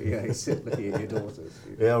talks to you. Yeah, he's looking at your daughters.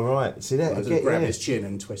 Yeah, right. See that? Grab his chin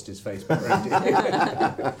and twist his face back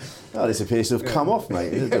around. Oh, this appears to have come off,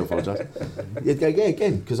 mate. I do apologise.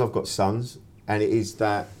 Again, because I've got sons, and it is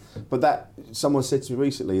that. But that someone said to me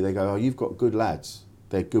recently, they go, "Oh, you've got good lads.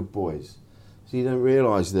 They're good boys." So you don't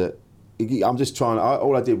realise that. I'm just trying.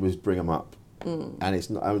 All I did was bring them up, and it's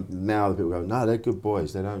not. Now the people go, "No, they're good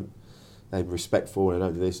boys. They're respectful, they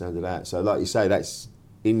don't do this, they don't do that." So like you say, that's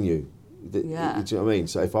in you. Do you know what I mean?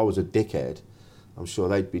 So if I was a dickhead, I'm sure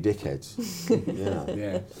they'd be dickheads. You know?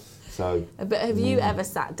 Yeah. So. But have you ever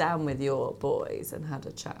sat down with your boys and had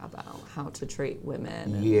a chat about how to treat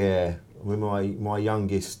women? Yeah. When my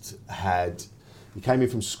youngest he came in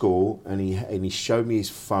from school and he showed me his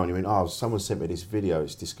phone. He went, "Oh, someone sent me this video,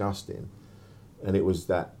 it's disgusting." And it was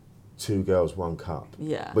that 2 girls, 1 cup.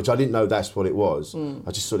 Yeah. Which I didn't know that's what it was. I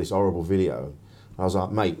just saw this horrible video. I was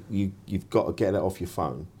like, "Mate, you've got to get that off your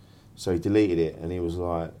phone." So he deleted it, and he was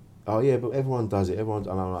like, "Oh yeah, but everyone does it. Everyone."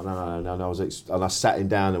 And I'm like, "No." And I sat him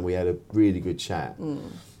down, and we had a really good chat.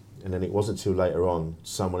 And then it wasn't until later on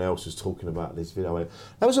someone else was talking about this video. I went,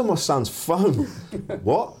 "That was on my son's phone."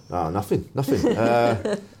 What? Oh, nothing.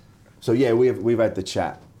 So yeah, we've had the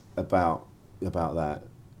chat about that,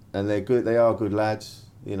 and they're good. They are good lads.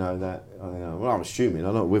 You know that. Well, I'm assuming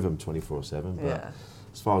I'm not with them 24/7, but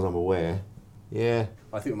as far as I'm aware, yeah.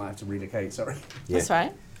 I think we might have to relocate. Sorry. Yeah. That's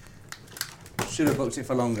right. Should have booked it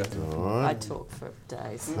for longer. All right. I talk for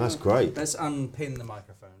days. That's great. Let's unpin the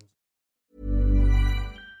microphones.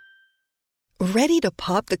 Ready to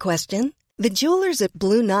pop the question? The jewelers at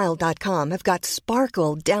BlueNile.com have got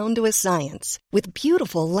sparkle down to a science with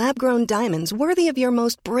beautiful lab-grown diamonds worthy of your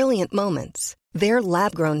most brilliant moments. Their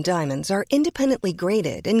lab-grown diamonds are independently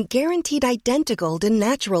graded and guaranteed identical to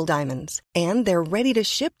natural diamonds, and they're ready to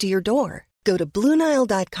ship to your door. Go to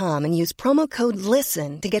BlueNile.com and use promo code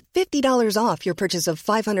LISTEN to get $50 off your purchase of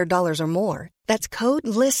 $500 or more. That's code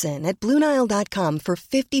LISTEN at BlueNile.com for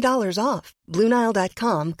 $50 off.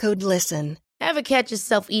 BlueNile.com, code LISTEN. Ever catch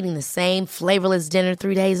yourself eating the same flavorless dinner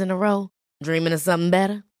 3 days in a row? Dreaming of something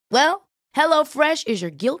better? Well, HelloFresh is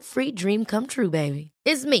your guilt-free dream come true, baby.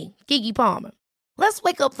 It's me, Keke Palmer. Let's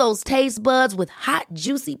wake up those taste buds with hot,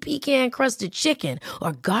 juicy pecan-crusted chicken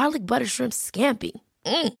or garlic butter shrimp scampi.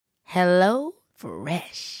 Hello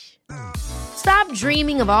Fresh. Stop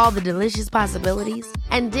dreaming of all the delicious possibilities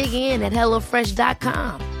and dig in at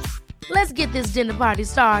HelloFresh.com. Let's get this dinner party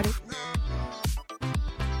started.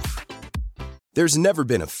 There's never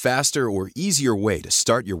been a faster or easier way to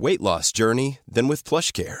start your weight loss journey than with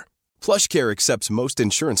PlushCare. PlushCare accepts most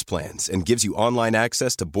insurance plans and gives you online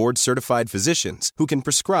access to board-certified physicians who can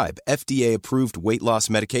prescribe FDA-approved weight loss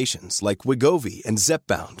medications like Wegovy and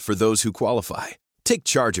Zepbound for those who qualify. Take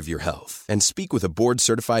charge of your health and speak with a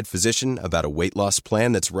board-certified physician about a weight loss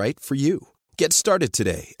plan that's right for you. Get started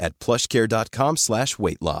today at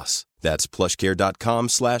plushcare.com/weight-loss. That's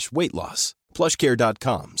plushcare.com/weight-loss.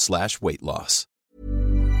 plushcare.com/weight-loss.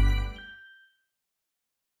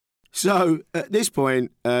 So, at this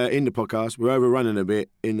point in the podcast, we're overrunning a bit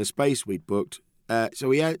in the space we'd booked. So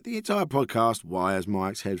we had the entire podcast, wires,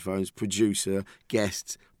 mics, headphones, producer,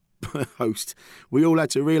 guests, host. We all had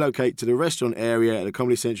to relocate to the restaurant area at the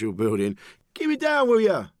Comedy Central building. Give me down, will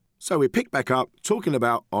ya? So we picked back up talking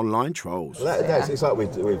about online trolls. Well, it's like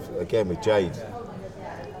with Jade.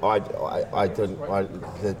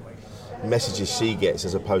 The messages she gets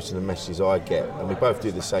as opposed to the messages I get, and we both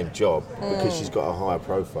do the same job because she's got a higher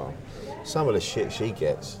profile. Some of the shit she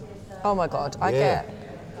gets. Oh my God, I get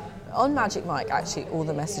on Magic Mike. Actually, all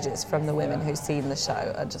the messages from the women who've seen the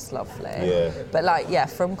show are just lovely. Yeah. But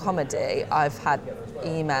from comedy, I've had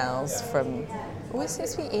emails from. It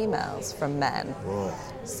seems to be emails from men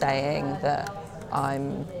saying that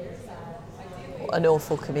I'm an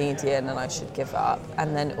awful comedian and I should give up,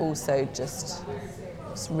 and then also just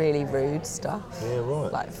really rude stuff. Yeah,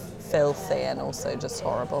 right. Like filthy and also just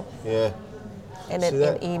horrible. Yeah. In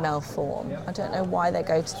email form. I don't know why they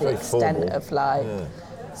go to the extent of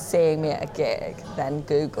seeing me at a gig, then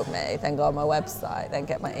Google me, then go on my website, then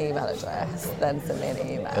get my email address, then send me an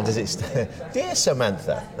email. And does it Dear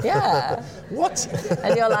Samantha? Yeah. What?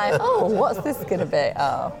 And you're like, oh, what's this going to be?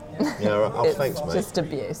 Oh. Yeah, right. Oh, thanks, mate. It's just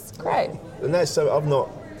abuse. Great. And that's so I've not,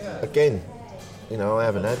 again, I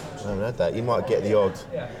haven't had that. You might get the odd.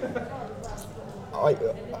 I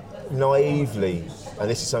naively, and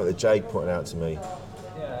this is something that Jade pointed out to me.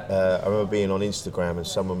 I remember being on Instagram and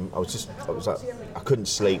someone, I was like, I couldn't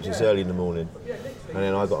sleep. It was early in the morning, and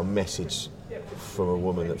then I got a message from a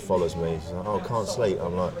woman that follows me. She's like, "Oh, I can't sleep."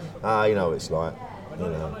 I'm like, you know what it's like,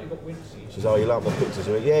 She's, "Oh, you like my pictures?"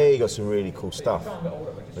 I went, "Yeah, you got some really cool stuff."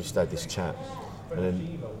 We just had this chat, and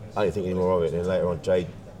then I didn't think any more of it. And then later on,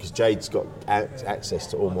 because Jade's got access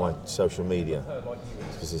to all my social media,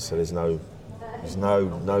 so there's no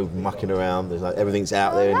mucking around. There's everything's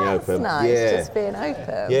out there in the open. Nice, just being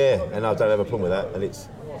open. Yeah, and I don't have a problem with that. And it's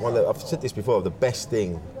one that I've said this before. The best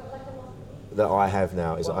thing that I have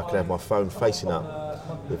now is that I can have my phone facing up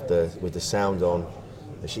with the sound on,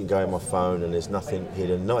 and she can go in my phone, and there's nothing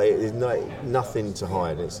hidden. There's nothing to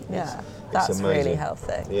hide. It's that's amazing. Really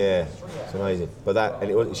healthy. Yeah, it's amazing.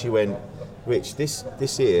 But she went, "Rich, this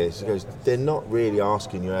year," she goes, "they're not really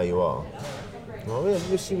asking you how you are." Oh, yeah,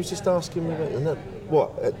 she was just asking me,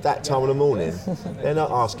 what, at that time of the morning? They're not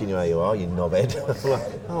asking you how you are, you knobhead. I'm like,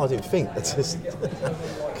 I didn't think. That's just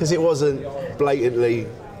because it wasn't blatantly,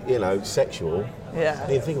 sexual. Yeah. I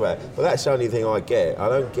didn't think about it. But that's the only thing I get. I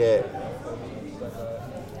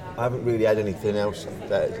haven't really had anything else,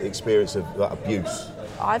 that experience of abuse.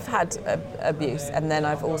 I've had abuse, and then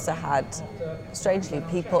I've also had, strangely,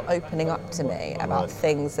 people opening up to me about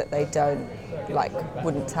things that they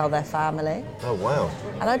wouldn't tell their family. Oh, wow.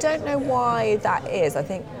 And I don't know why that is. I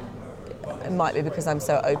think it might be because I'm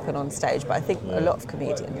so open on stage, but I think a lot of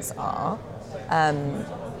comedians are. And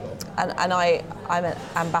I'm an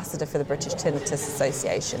ambassador for the British Tinnitus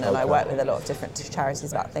Association, and I work with a lot of different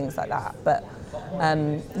charities about things like that. But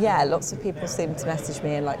lots of people seem to message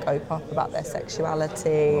me and open up about their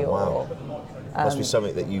sexuality. Oh, wow. Must be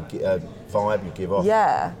something that you vibe you give off.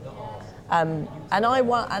 Yeah. And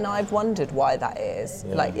I've wondered why that is.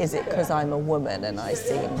 Yeah. Is it because I'm a woman and I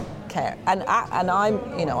seem care? And I'm,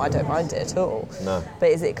 I don't mind it at all. No. But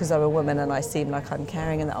is it because I'm a woman and I seem like I'm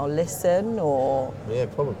caring and that I'll listen, or? Yeah,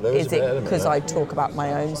 probably. Is it because I talk about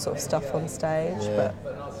my own sort of stuff on stage? Yeah.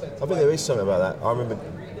 I think there is something about that. I remember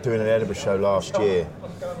doing an Edinburgh show last year,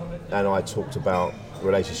 and I talked about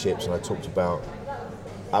relationships, and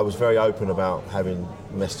I was very open about having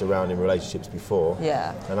messed around in relationships before.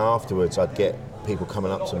 Yeah. And afterwards, I'd get people coming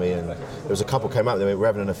up to me, and there was a couple came up. They went, "We're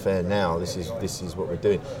having an affair now. This is what we're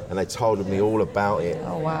doing," and they told me all about it.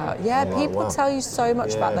 Oh wow! Yeah, people tell you so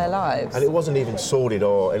much about their lives. And it wasn't even sordid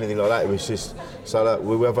or anything like that. It was just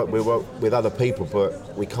we were with other people,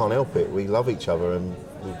 but we can't help it. We love each other, and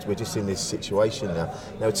we're just in this situation now.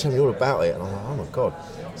 They were telling me all about it, and I'm like, oh my God.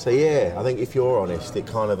 So yeah, I think if you're honest, it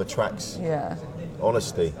kind of attracts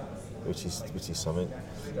honesty, which is something.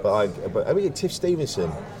 But I mean, Tiff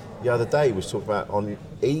Stevenson the other day was talking about on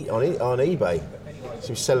eBay.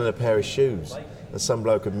 She was selling a pair of shoes, and some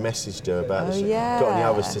bloke had messaged her about got any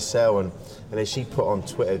others to sell, and then she put on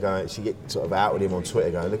Twitter she get sort of outed him on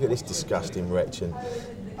Twitter going, "Look at this disgusting wretch," and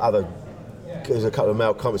there's a couple of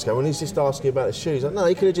male comments going, well, he's just asking about the shoes. Like, no,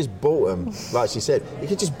 he could have just bought them, like she said. He could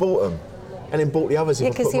have just bought them and then bought the others. Yeah,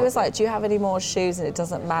 because he was like, do you have any more shoes? And it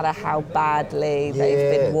doesn't matter how badly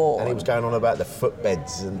they've been worn. And he was going on about the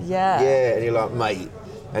footbeds. And yeah, and you're like, mate.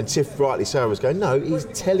 And Tiff, rightly so, was going, no, he's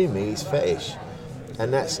telling me he's fetish.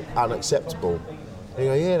 And that's unacceptable. And you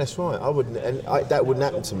go, yeah, that's right. I wouldn't, that wouldn't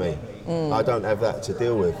happen to me. I don't have that to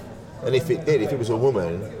deal with. And if it did, if it was a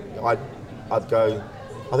woman, I'd go,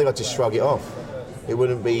 I think I'd just shrug it off. It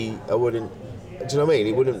wouldn't be, do you know what I mean?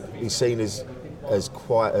 It wouldn't be seen as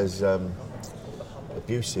quite as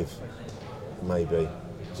abusive, maybe. Do you know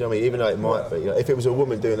what I mean? Even though it might be. You know, if it was a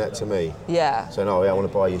woman doing that to me, saying, oh, yeah, I want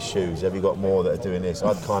to buy your shoes, have you got more that are doing this?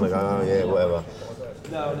 I'd kind of go, oh, yeah, whatever.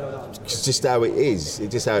 It's just how it is.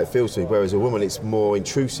 It's just how it feels to me. Whereas a woman, it's more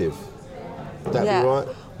intrusive. Would that be right?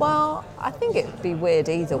 Well, I think it'd be weird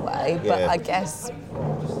either way, but I guess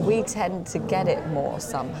we tend to get it more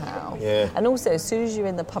somehow. Yeah. And also, as soon as you're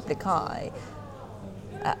in the public eye,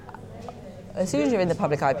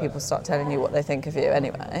 people start telling you what they think of you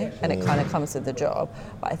anyway, and it kind of comes with the job.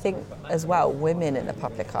 But I think, as well, women in the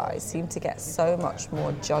public eye seem to get so much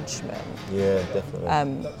more judgment. Yeah, definitely.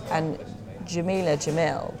 And Jamila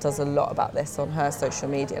Jamil does a lot about this on her social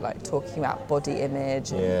media, like talking about body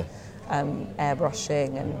image and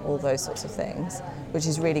airbrushing and all those sorts of things, which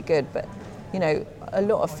is really good. But, you know, a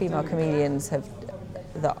lot of female comedians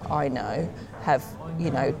that I know have,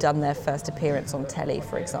 you know, done their first appearance on telly,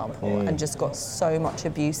 for example, and just got so much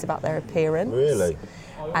abuse about their appearance. Really?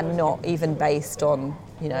 And not even based on,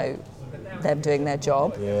 you know, them doing their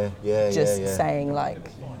job. Just saying, like,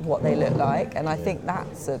 what they look like. And I think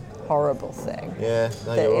that's a horrible thing.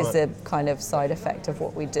 That is a kind of side effect of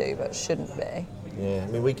what we do, but shouldn't be. Yeah,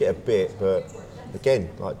 I mean, we get a bit, but again,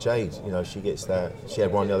 like Jade, you know, she gets that. She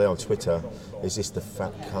had one the other day on Twitter. Is this the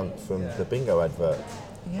fat cunt from the bingo advert?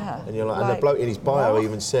 Yeah. And you're like, and the bloke in his bio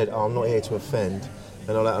even said, oh, I'm not here to offend.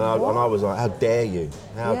 And I was like, how dare you?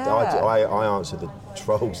 I answered the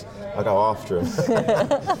trolls. I go after him.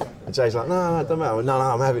 And Jay's like, no, it doesn't matter. No,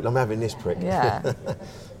 I'm having this prick. Yeah.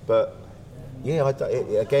 But yeah,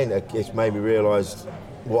 it's made me realise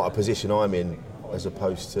what a position I'm in as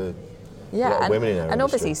opposed to a lot of women in our industry.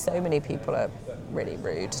 Obviously so many people are really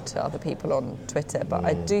rude to other people on Twitter, but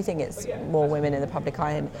I do think it's more women in the public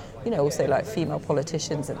eye, and, you know, also like female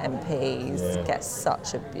politicians and MPs get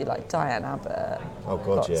such like Diane Abbott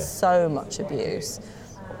got so much abuse,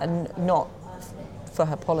 and not for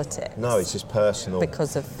her politics. No, it's just personal.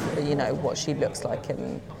 Because of, you know, what she looks like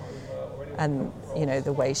and you know,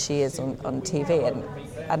 the way she is on TV,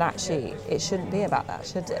 and actually it shouldn't be about that,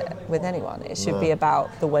 should it, with anyone? It should be about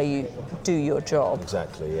the way you do your job.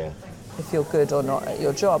 Exactly, yeah. If you're good or not at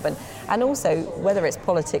your job, and also whether it's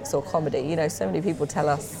politics or comedy, you know, so many people tell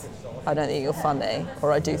us, I don't think you're funny,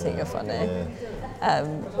 or I do think you're funny.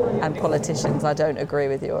 And politicians, I don't agree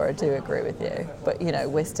with you, or I do agree with you. But, you know,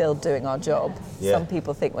 we're still doing our job. Some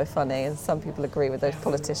people think we're funny, and some people agree with those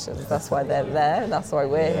politicians. That's why they're there, and that's why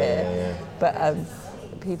we're here. But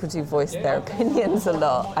people do voice their opinions a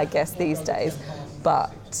lot, I guess, these days.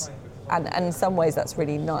 But and in some ways that's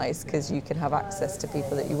really nice, because you can have access to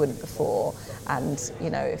people that you wouldn't before. And, you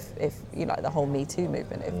know, if you know, the whole Me Too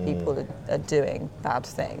movement, if people are doing bad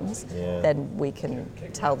things, then we can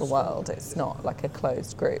tell the world. It's not like a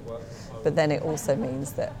closed group. But then it also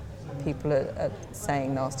means that people are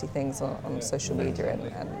saying nasty things on social media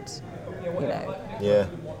and you know,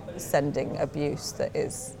 sending abuse that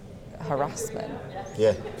is harassment.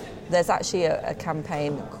 There's actually a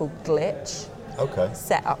campaign called Glitch,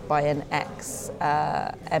 set up by an ex-MP,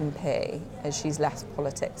 and she's left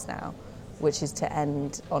politics now, which is to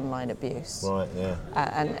end online abuse. Right,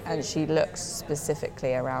 and she looks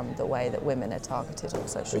specifically around the way that women are targeted on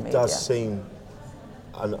social media. It does seem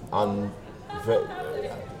I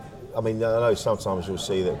mean, I know sometimes you'll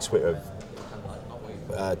see that Twitter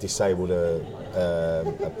disabled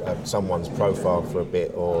someone's profile for a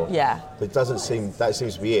bit, or but it doesn't seem, that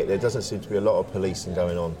seems to be it. There doesn't seem to be a lot of policing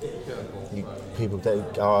going on. People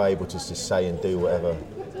are able to just say and do whatever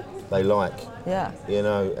they like. You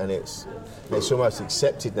know, and it's almost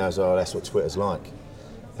accepted now as, oh, that's what Twitter's like.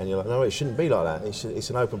 And you're like, no, it shouldn't be like that. It's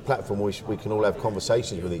an open platform where we can all have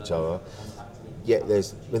conversations with each other. Yet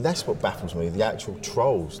that's what baffles me, the actual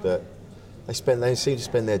trolls that they seem to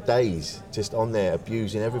spend their days just on there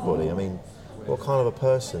abusing everybody. I mean, what kind of a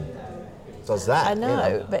person does that? I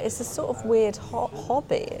know, but it's a sort of weird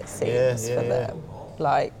hobby, it seems, for them.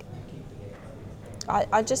 Like,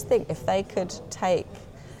 I just think if they could take...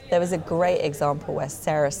 There was a great example where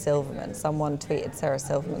Sarah Silverman, someone tweeted Sarah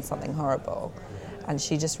Silverman something horrible, and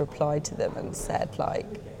she just replied to them and said, like,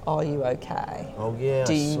 are you okay? Oh, yeah,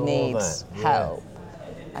 Do I you saw need that. Yeah. help?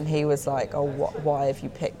 And he was like, oh, why have you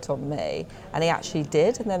picked on me? And he actually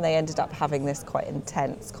did, and then they ended up having this quite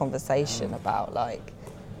intense conversation about, like,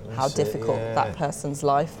 how difficult that person's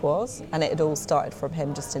life was. And it had all started from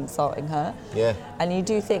him just insulting her. Yeah. And you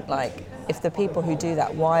do think, like, if the people who do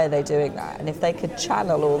that, why are they doing that? And if they could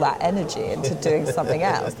channel all that energy into doing something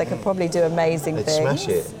else, they could probably do amazing They'd things. smash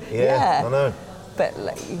it. Yeah, I know. But,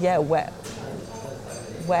 like, yeah, where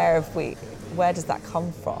does that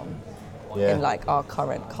come from? Yeah. In like our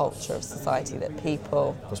current culture of society, that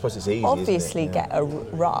people I suppose it's easy, obviously isn't it? get a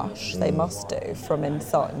rush, they must do, from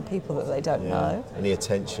insulting people that they don't know. And the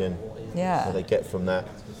attention that they get from that.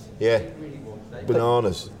 Yeah.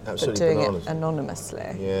 Bananas. Absolutely but doing bananas. it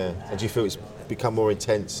anonymously. Yeah. And do you feel it's become more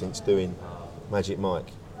intense since doing Magic Mike?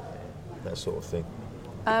 That sort of thing?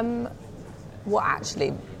 Well,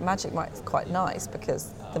 actually, Magic Mike's quite nice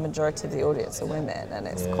because the majority of the audience are women, and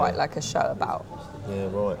it's quite like a show about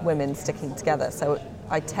women sticking together. So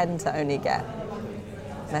I tend to only get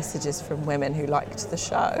messages from women who liked the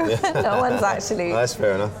show. No one's actually, that's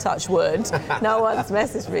fair enough. Touch wood, no one's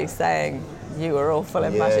messaged me saying you were awful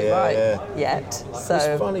in Magic Mike yet. So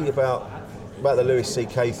it's funny about the Louis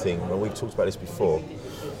C.K. thing, and we've talked about this before.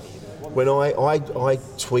 When I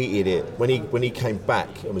tweeted it when he came back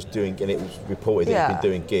and was doing, and it was reported that he'd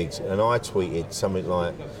been doing gigs, and I tweeted something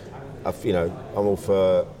like, I'm all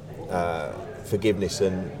for forgiveness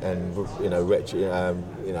and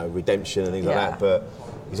redemption and things like that, but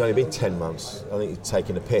he's only been 10 months. I think he's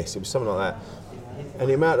taking a piss. It was something like that. And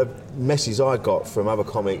the amount of messages I got from other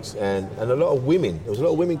comics and a lot of women, there was a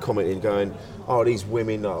lot of women commenting going, oh, these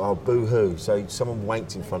women, oh, boo-hoo, so someone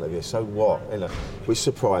wanked in front of you, so what? Which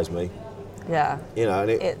surprised me. Yeah. And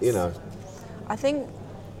I think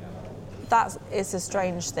it's a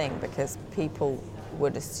strange thing because people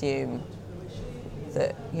would assume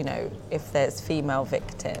that, if there's female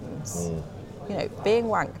victims, being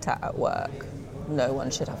wanked at work, no one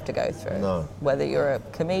should have to go through. No. Whether you're a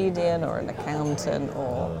comedian or an accountant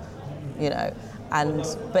or,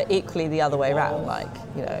 but equally the other way around,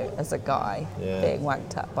 as a guy being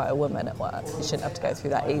wanked at by a woman at work, you shouldn't have to go through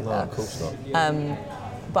that either. No, of course not.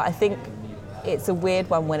 But I think it's a weird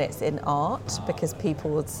one when it's in art because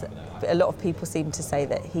a lot of people seem to say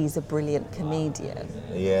that he's a brilliant comedian.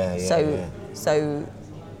 So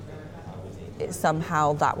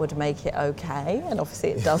somehow that would make it okay, and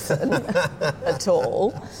obviously it doesn't at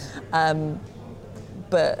all. I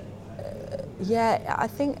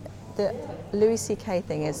think the Louis C.K.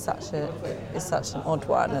 thing is such an odd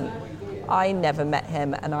one, and I never met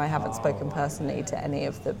him, and I haven't spoken personally to any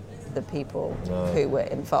of the people who were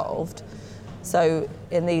involved. So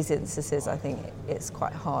in these instances, I think it's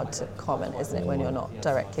quite hard to comment, isn't it, when you're not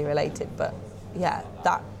directly related? But yeah,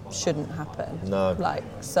 that shouldn't happen. No.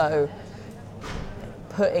 So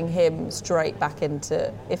putting him straight back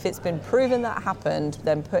into, if it's been proven that happened,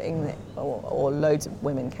 then or loads of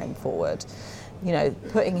women came forward,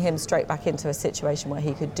 putting him straight back into a situation where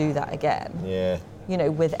he could do that again. Yeah.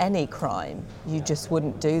 With any crime, you just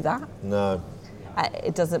wouldn't do that. No.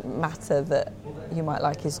 It doesn't matter that you might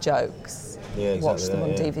like his jokes. Yeah, exactly. Watch them on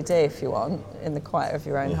DVD if you want, in the quiet of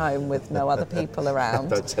your own home with no other people around.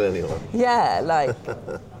 Don't tell anyone. Yeah,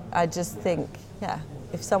 I just think,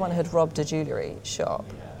 if someone had robbed a jewellery shop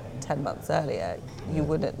 10 months earlier, you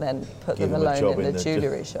wouldn't then put them alone in the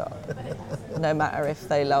jewellery shop. No matter if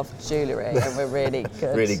they loved jewellery and were really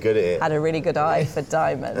good at it. Had a really good eye for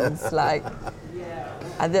diamonds. I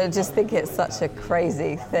just think it's such a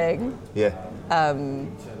crazy thing. Yeah.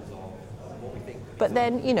 But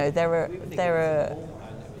then,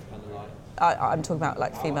 I'm talking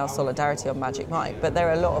about female solidarity on Magic Mike, but there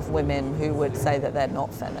are a lot of women who would say that they're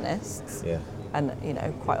not feminists. Yeah. And,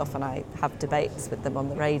 quite often I have debates with them on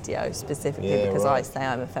the radio specifically because I say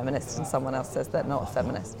I'm a feminist and someone else says they're not a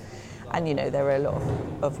feminist. And, there are a lot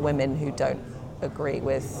of women who don't agree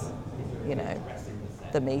with,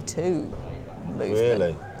 the Me Too movement.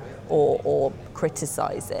 Really? Or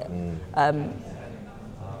criticise it.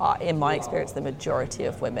 In my experience, the majority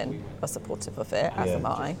of women are supportive of it, as am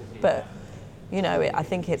I. But, I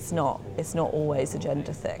think it's not always a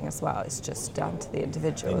gender thing as well. It's just down to the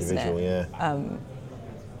individual, isn't it? Yeah.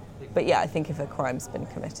 But I think if a crime's been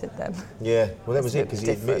committed, then yeah. Well, that was it because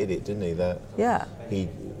he admitted it, didn't he? That he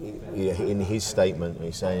in his statement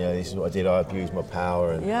he's saying, this is what I did. I abused my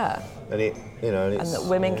power, and and it, and that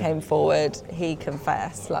women came forward. He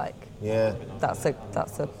confessed, that's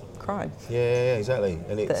a crime. Yeah, exactly.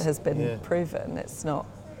 And that has been proven. It's not.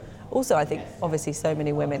 Also, I think obviously so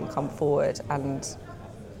many women come forward and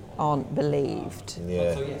aren't believed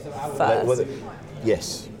first.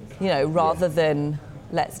 Yes. You know, rather than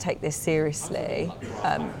let's take this seriously,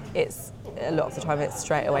 it's a lot of the time it's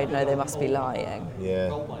straight away, no, they must be lying. Yeah.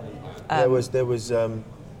 There was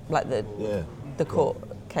like the court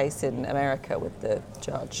case in America with the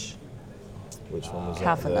judge. Which one was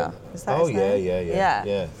Kavanaugh. Is that his name?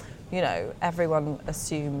 Yeah. You know, everyone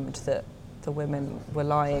assumed that the women were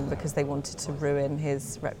lying because they wanted to ruin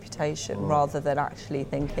his reputation, rather than actually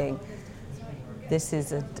thinking this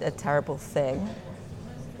is a terrible thing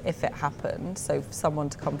if it happened. So for someone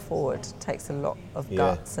to come forward takes a lot of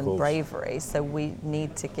guts and bravery. So we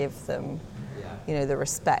need to give them, you know, the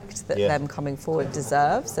respect that them coming forward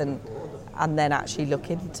deserves, and then actually look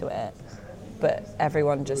into it. But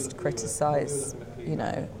everyone just criticised, you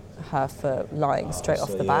know, her for lying straight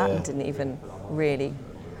off the bat and didn't even really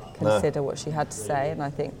consider what she had to say. And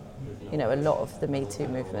I think, you know, a lot of the Me Too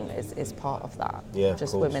movement is part of that.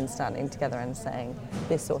 Just women standing together and saying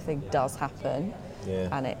this sort of thing does happen,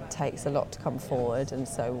 and it takes a lot to come forward, and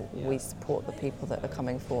so we support the people that are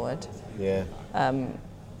coming forward. You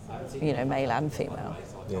know, male and female.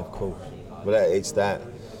 Yeah, of course. But it's that.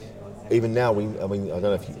 Even now, I don't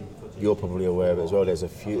know if you're probably aware of it as well. There's a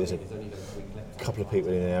couple of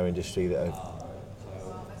people in our industry that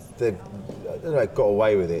I don't know, got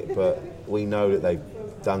away with it, but we know that they've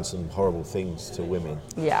done some horrible things to women.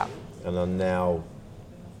 Yeah. And then now,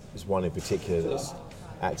 there's one in particular that's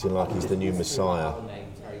acting like he's the new Messiah.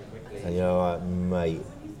 And you're like, mate,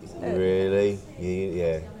 really?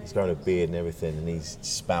 He's growing a beard and everything, and he's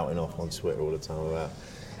spouting off on Twitter all the time about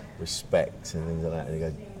respect and things like that. And you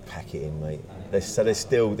go, pack it in, mate. So there's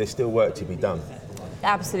still work to be done.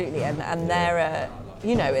 Absolutely, and there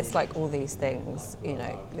you know, it's like all these things, you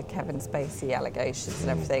know, the Kevin Spacey allegations and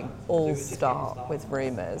everything all start with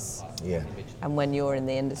rumours. Yeah. And when you're in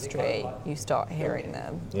the industry, you start hearing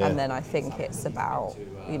them. Yeah. And then I think it's about,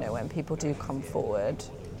 you know, when people do come forward,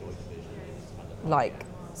 like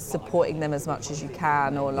supporting them as much as you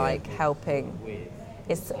can, or like helping.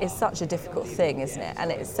 It's such a difficult thing, isn't it?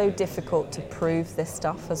 And it's so difficult to prove this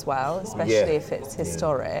stuff as well, especially if it's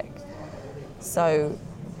historic. So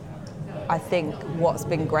I think what's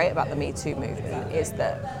been great about the Me Too movement is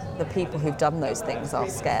that the people who've done those things are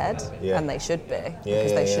scared, and they should be,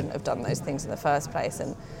 because they shouldn't have done those things in the first place.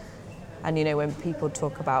 And you know, when people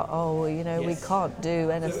talk about, oh, you know, we can't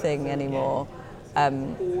do anything anymore,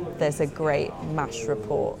 there's a great MASH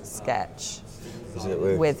Report sketch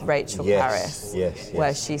with Rachel Paris,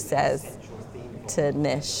 where she says to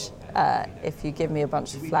Nish, if you give me a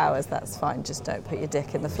bunch of flowers, that's fine, just don't put your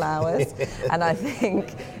dick in the flowers. And I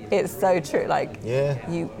think it's so true, like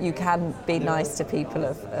you can be nice to people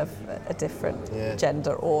of a different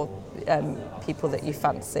gender, or people that you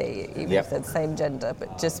fancy, even if they're the same gender,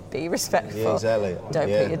 but just be respectful. Yeah, exactly. Don't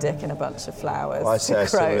put your dick in a bunch of flowers. Well, I say a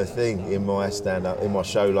similar thing in my stand-up, in my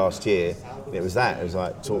show last year. It was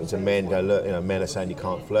like talking to men, go, look, you know, men are saying you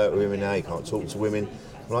can't flirt with women now, you can't talk to women.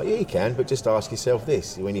 I'm like, yeah, you can, but just ask yourself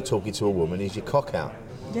this: when you're talking to a woman, is your cock out?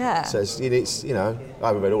 Yeah. So it's you know, I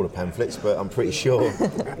haven't read all the pamphlets, but I'm pretty sure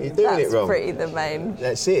you're doing it wrong. That's pretty the main.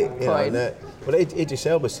 That's it. You know, well, Idris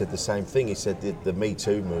Elba said the same thing. He said the Me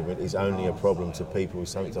Too movement is only a problem to people with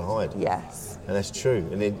something to hide. Yes. And that's true.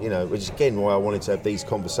 And then, you know, which is again why I wanted to have these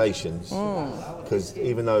conversations, because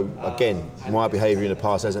even though, again, my behaviour in the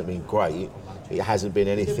past hasn't been great, it hasn't been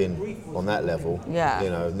anything on that level. Yeah.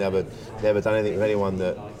 You know, never done anything with anyone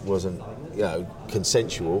that wasn't, you know,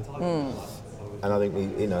 consensual. And I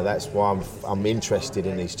think, you know, that's why I'm interested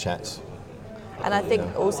in these chats. And I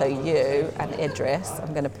think also you and Idris,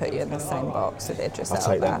 I'm going to put you in the same box with Idris. I'll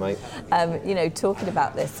take that, mate. You know, talking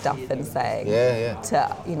about this stuff and saying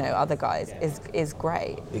to, you know, other guys is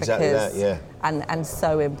great. Exactly that, yeah. And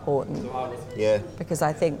so important. Yeah. Because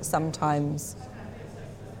I think sometimes,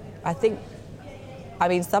 I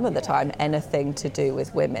mean, some of the time, anything to do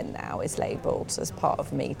with women now is labelled as part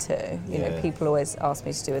of Me Too. You know, people always ask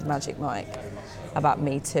me to do with Magic Mike about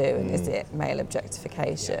Me Too, and is it male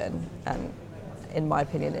objectification? And in my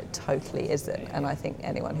opinion, it totally isn't. And I think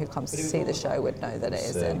anyone who comes to see the show would know that it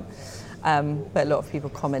isn't. But a lot of people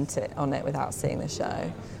comment on it without seeing the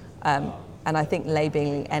show. And I think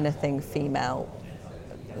labelling anything female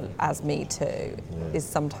as Me Too is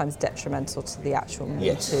sometimes detrimental to the actual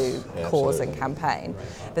Me Too cause and campaign.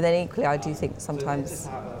 But then equally, I do think sometimes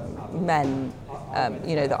men,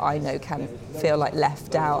 you know, that I know can feel like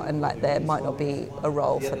left out and like there might not be a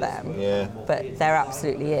role for them. Yeah. But there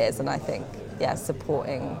absolutely is, and I think,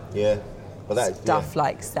 supporting stuff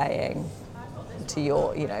like saying to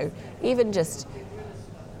your, you know, even just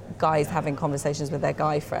guys having conversations with their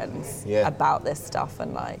guy friends about this stuff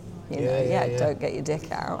and like, Don't get your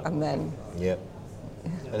dick out, and then. Yeah.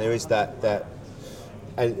 And there is that.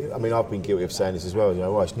 And I mean, I've been guilty of saying this as well. You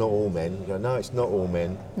know, well, it's not all men. You go, no, it's not all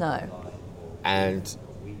men. No. And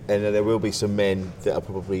there will be some men that are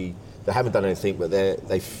probably they haven't done anything, but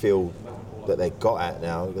they feel that they got at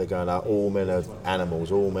now. They're going, all men are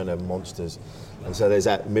animals, all men are monsters, and so there's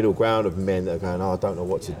that middle ground of men that are going, I don't know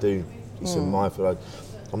what to do. It's mindful.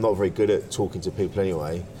 I'm not very good at talking to people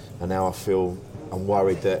anyway, and now I feel I'm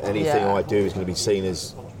worried that anything I do is going to be seen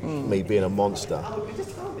as me being a monster.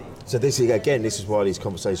 So this is why these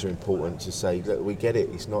conversations are important, to say, look, we get it.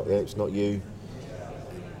 It's not you.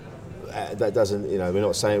 That doesn't, we're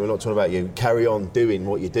not talking about you. Carry on doing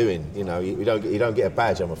what you're doing. You don't get a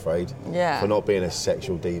badge, I'm afraid, for not being a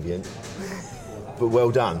sexual deviant. But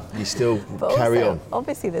well done. You still carry on.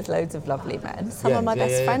 Obviously, there's loads of lovely men. Some of my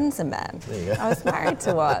best friends are men. There you go. I was married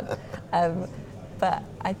to one. But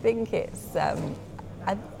I think it's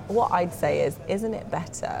what I'd say is, isn't it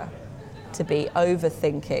better to be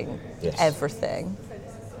overthinking everything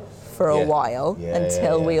for a while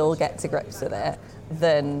until we all get to grips with it,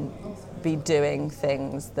 than be doing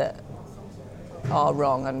things that are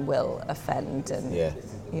wrong and will offend and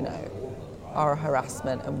are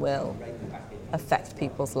harassment and will affect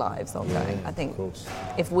people's lives ongoing. I think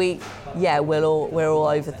if we're all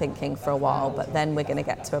overthinking for a while, but then we're going to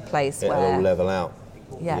get to a place where it'll all level out.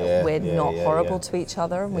 We're not horrible to each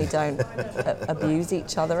other, and we don't abuse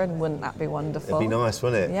each other, and wouldn't that be wonderful? It'd be nice,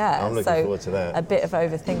 wouldn't it? Yeah. I'm looking forward to that. A bit of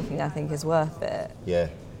overthinking, I think, is worth it. Yeah.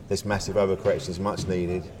 This massive overcorrection is much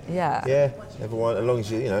needed. Yeah. Yeah. Everyone, as long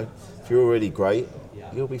as if you're already great,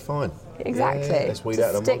 you'll be fine. Exactly. Yeah, let's weed out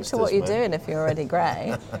the monsters, stick to what you're doing if you're already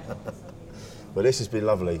great. Well, this has been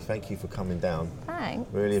lovely. Thank you for coming down.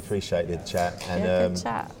 Thanks. Really appreciated the chat. And good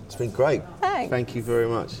chat. It's been great. Thanks. Thank you very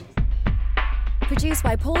much. Produced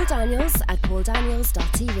by Paul Daniels at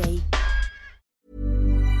pauldaniels.tv.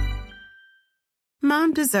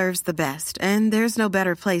 Mom deserves the best, and there's no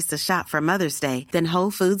better place to shop for Mother's Day than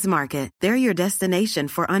Whole Foods Market. They're your destination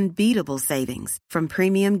for unbeatable savings, from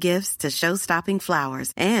premium gifts to show-stopping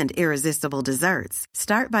flowers and irresistible desserts.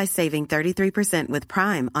 Start by saving 33% with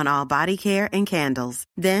Prime on all body care and candles.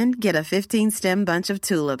 Then get a 15-stem bunch of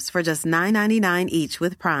tulips for just $9.99 each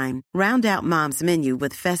with Prime. Round out Mom's menu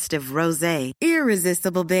with festive rosé,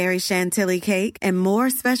 irresistible berry chantilly cake, and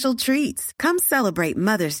more special treats. Come celebrate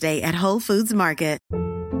Mother's Day at Whole Foods Market.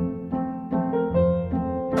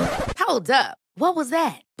 Hold up. What was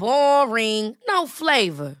that? Boring. No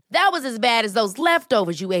flavor. That was as bad as those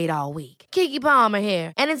leftovers you ate all week. Keke Palmer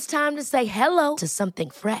here, and it's time to say hello to something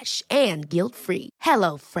fresh and guilt-free.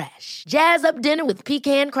 Hello Fresh. Jazz up dinner with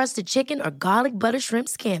pecan-crusted chicken or garlic butter shrimp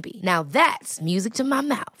scampi. Now that's music to my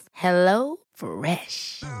mouth. Hello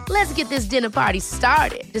Fresh. Let's get this dinner party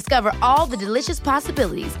started. Discover all the delicious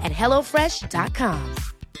possibilities at HelloFresh.com.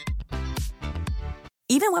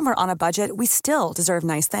 Even when we're on a budget, we still deserve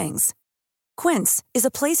nice things. Quince is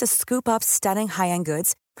a place to scoop up stunning high-end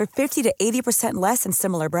goods for 50 to 80% less than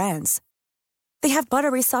similar brands. They have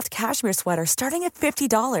buttery soft cashmere sweaters starting at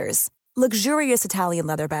 $50, luxurious Italian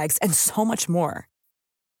leather bags, and so much more.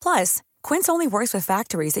 Plus, Quince only works with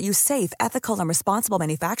factories that use safe, ethical, and responsible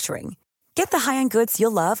manufacturing. Get the high-end goods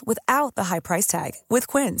you'll love without the high price tag with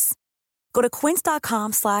Quince. Go to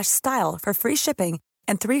quince.com/style for free shipping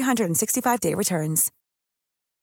and 365-day returns.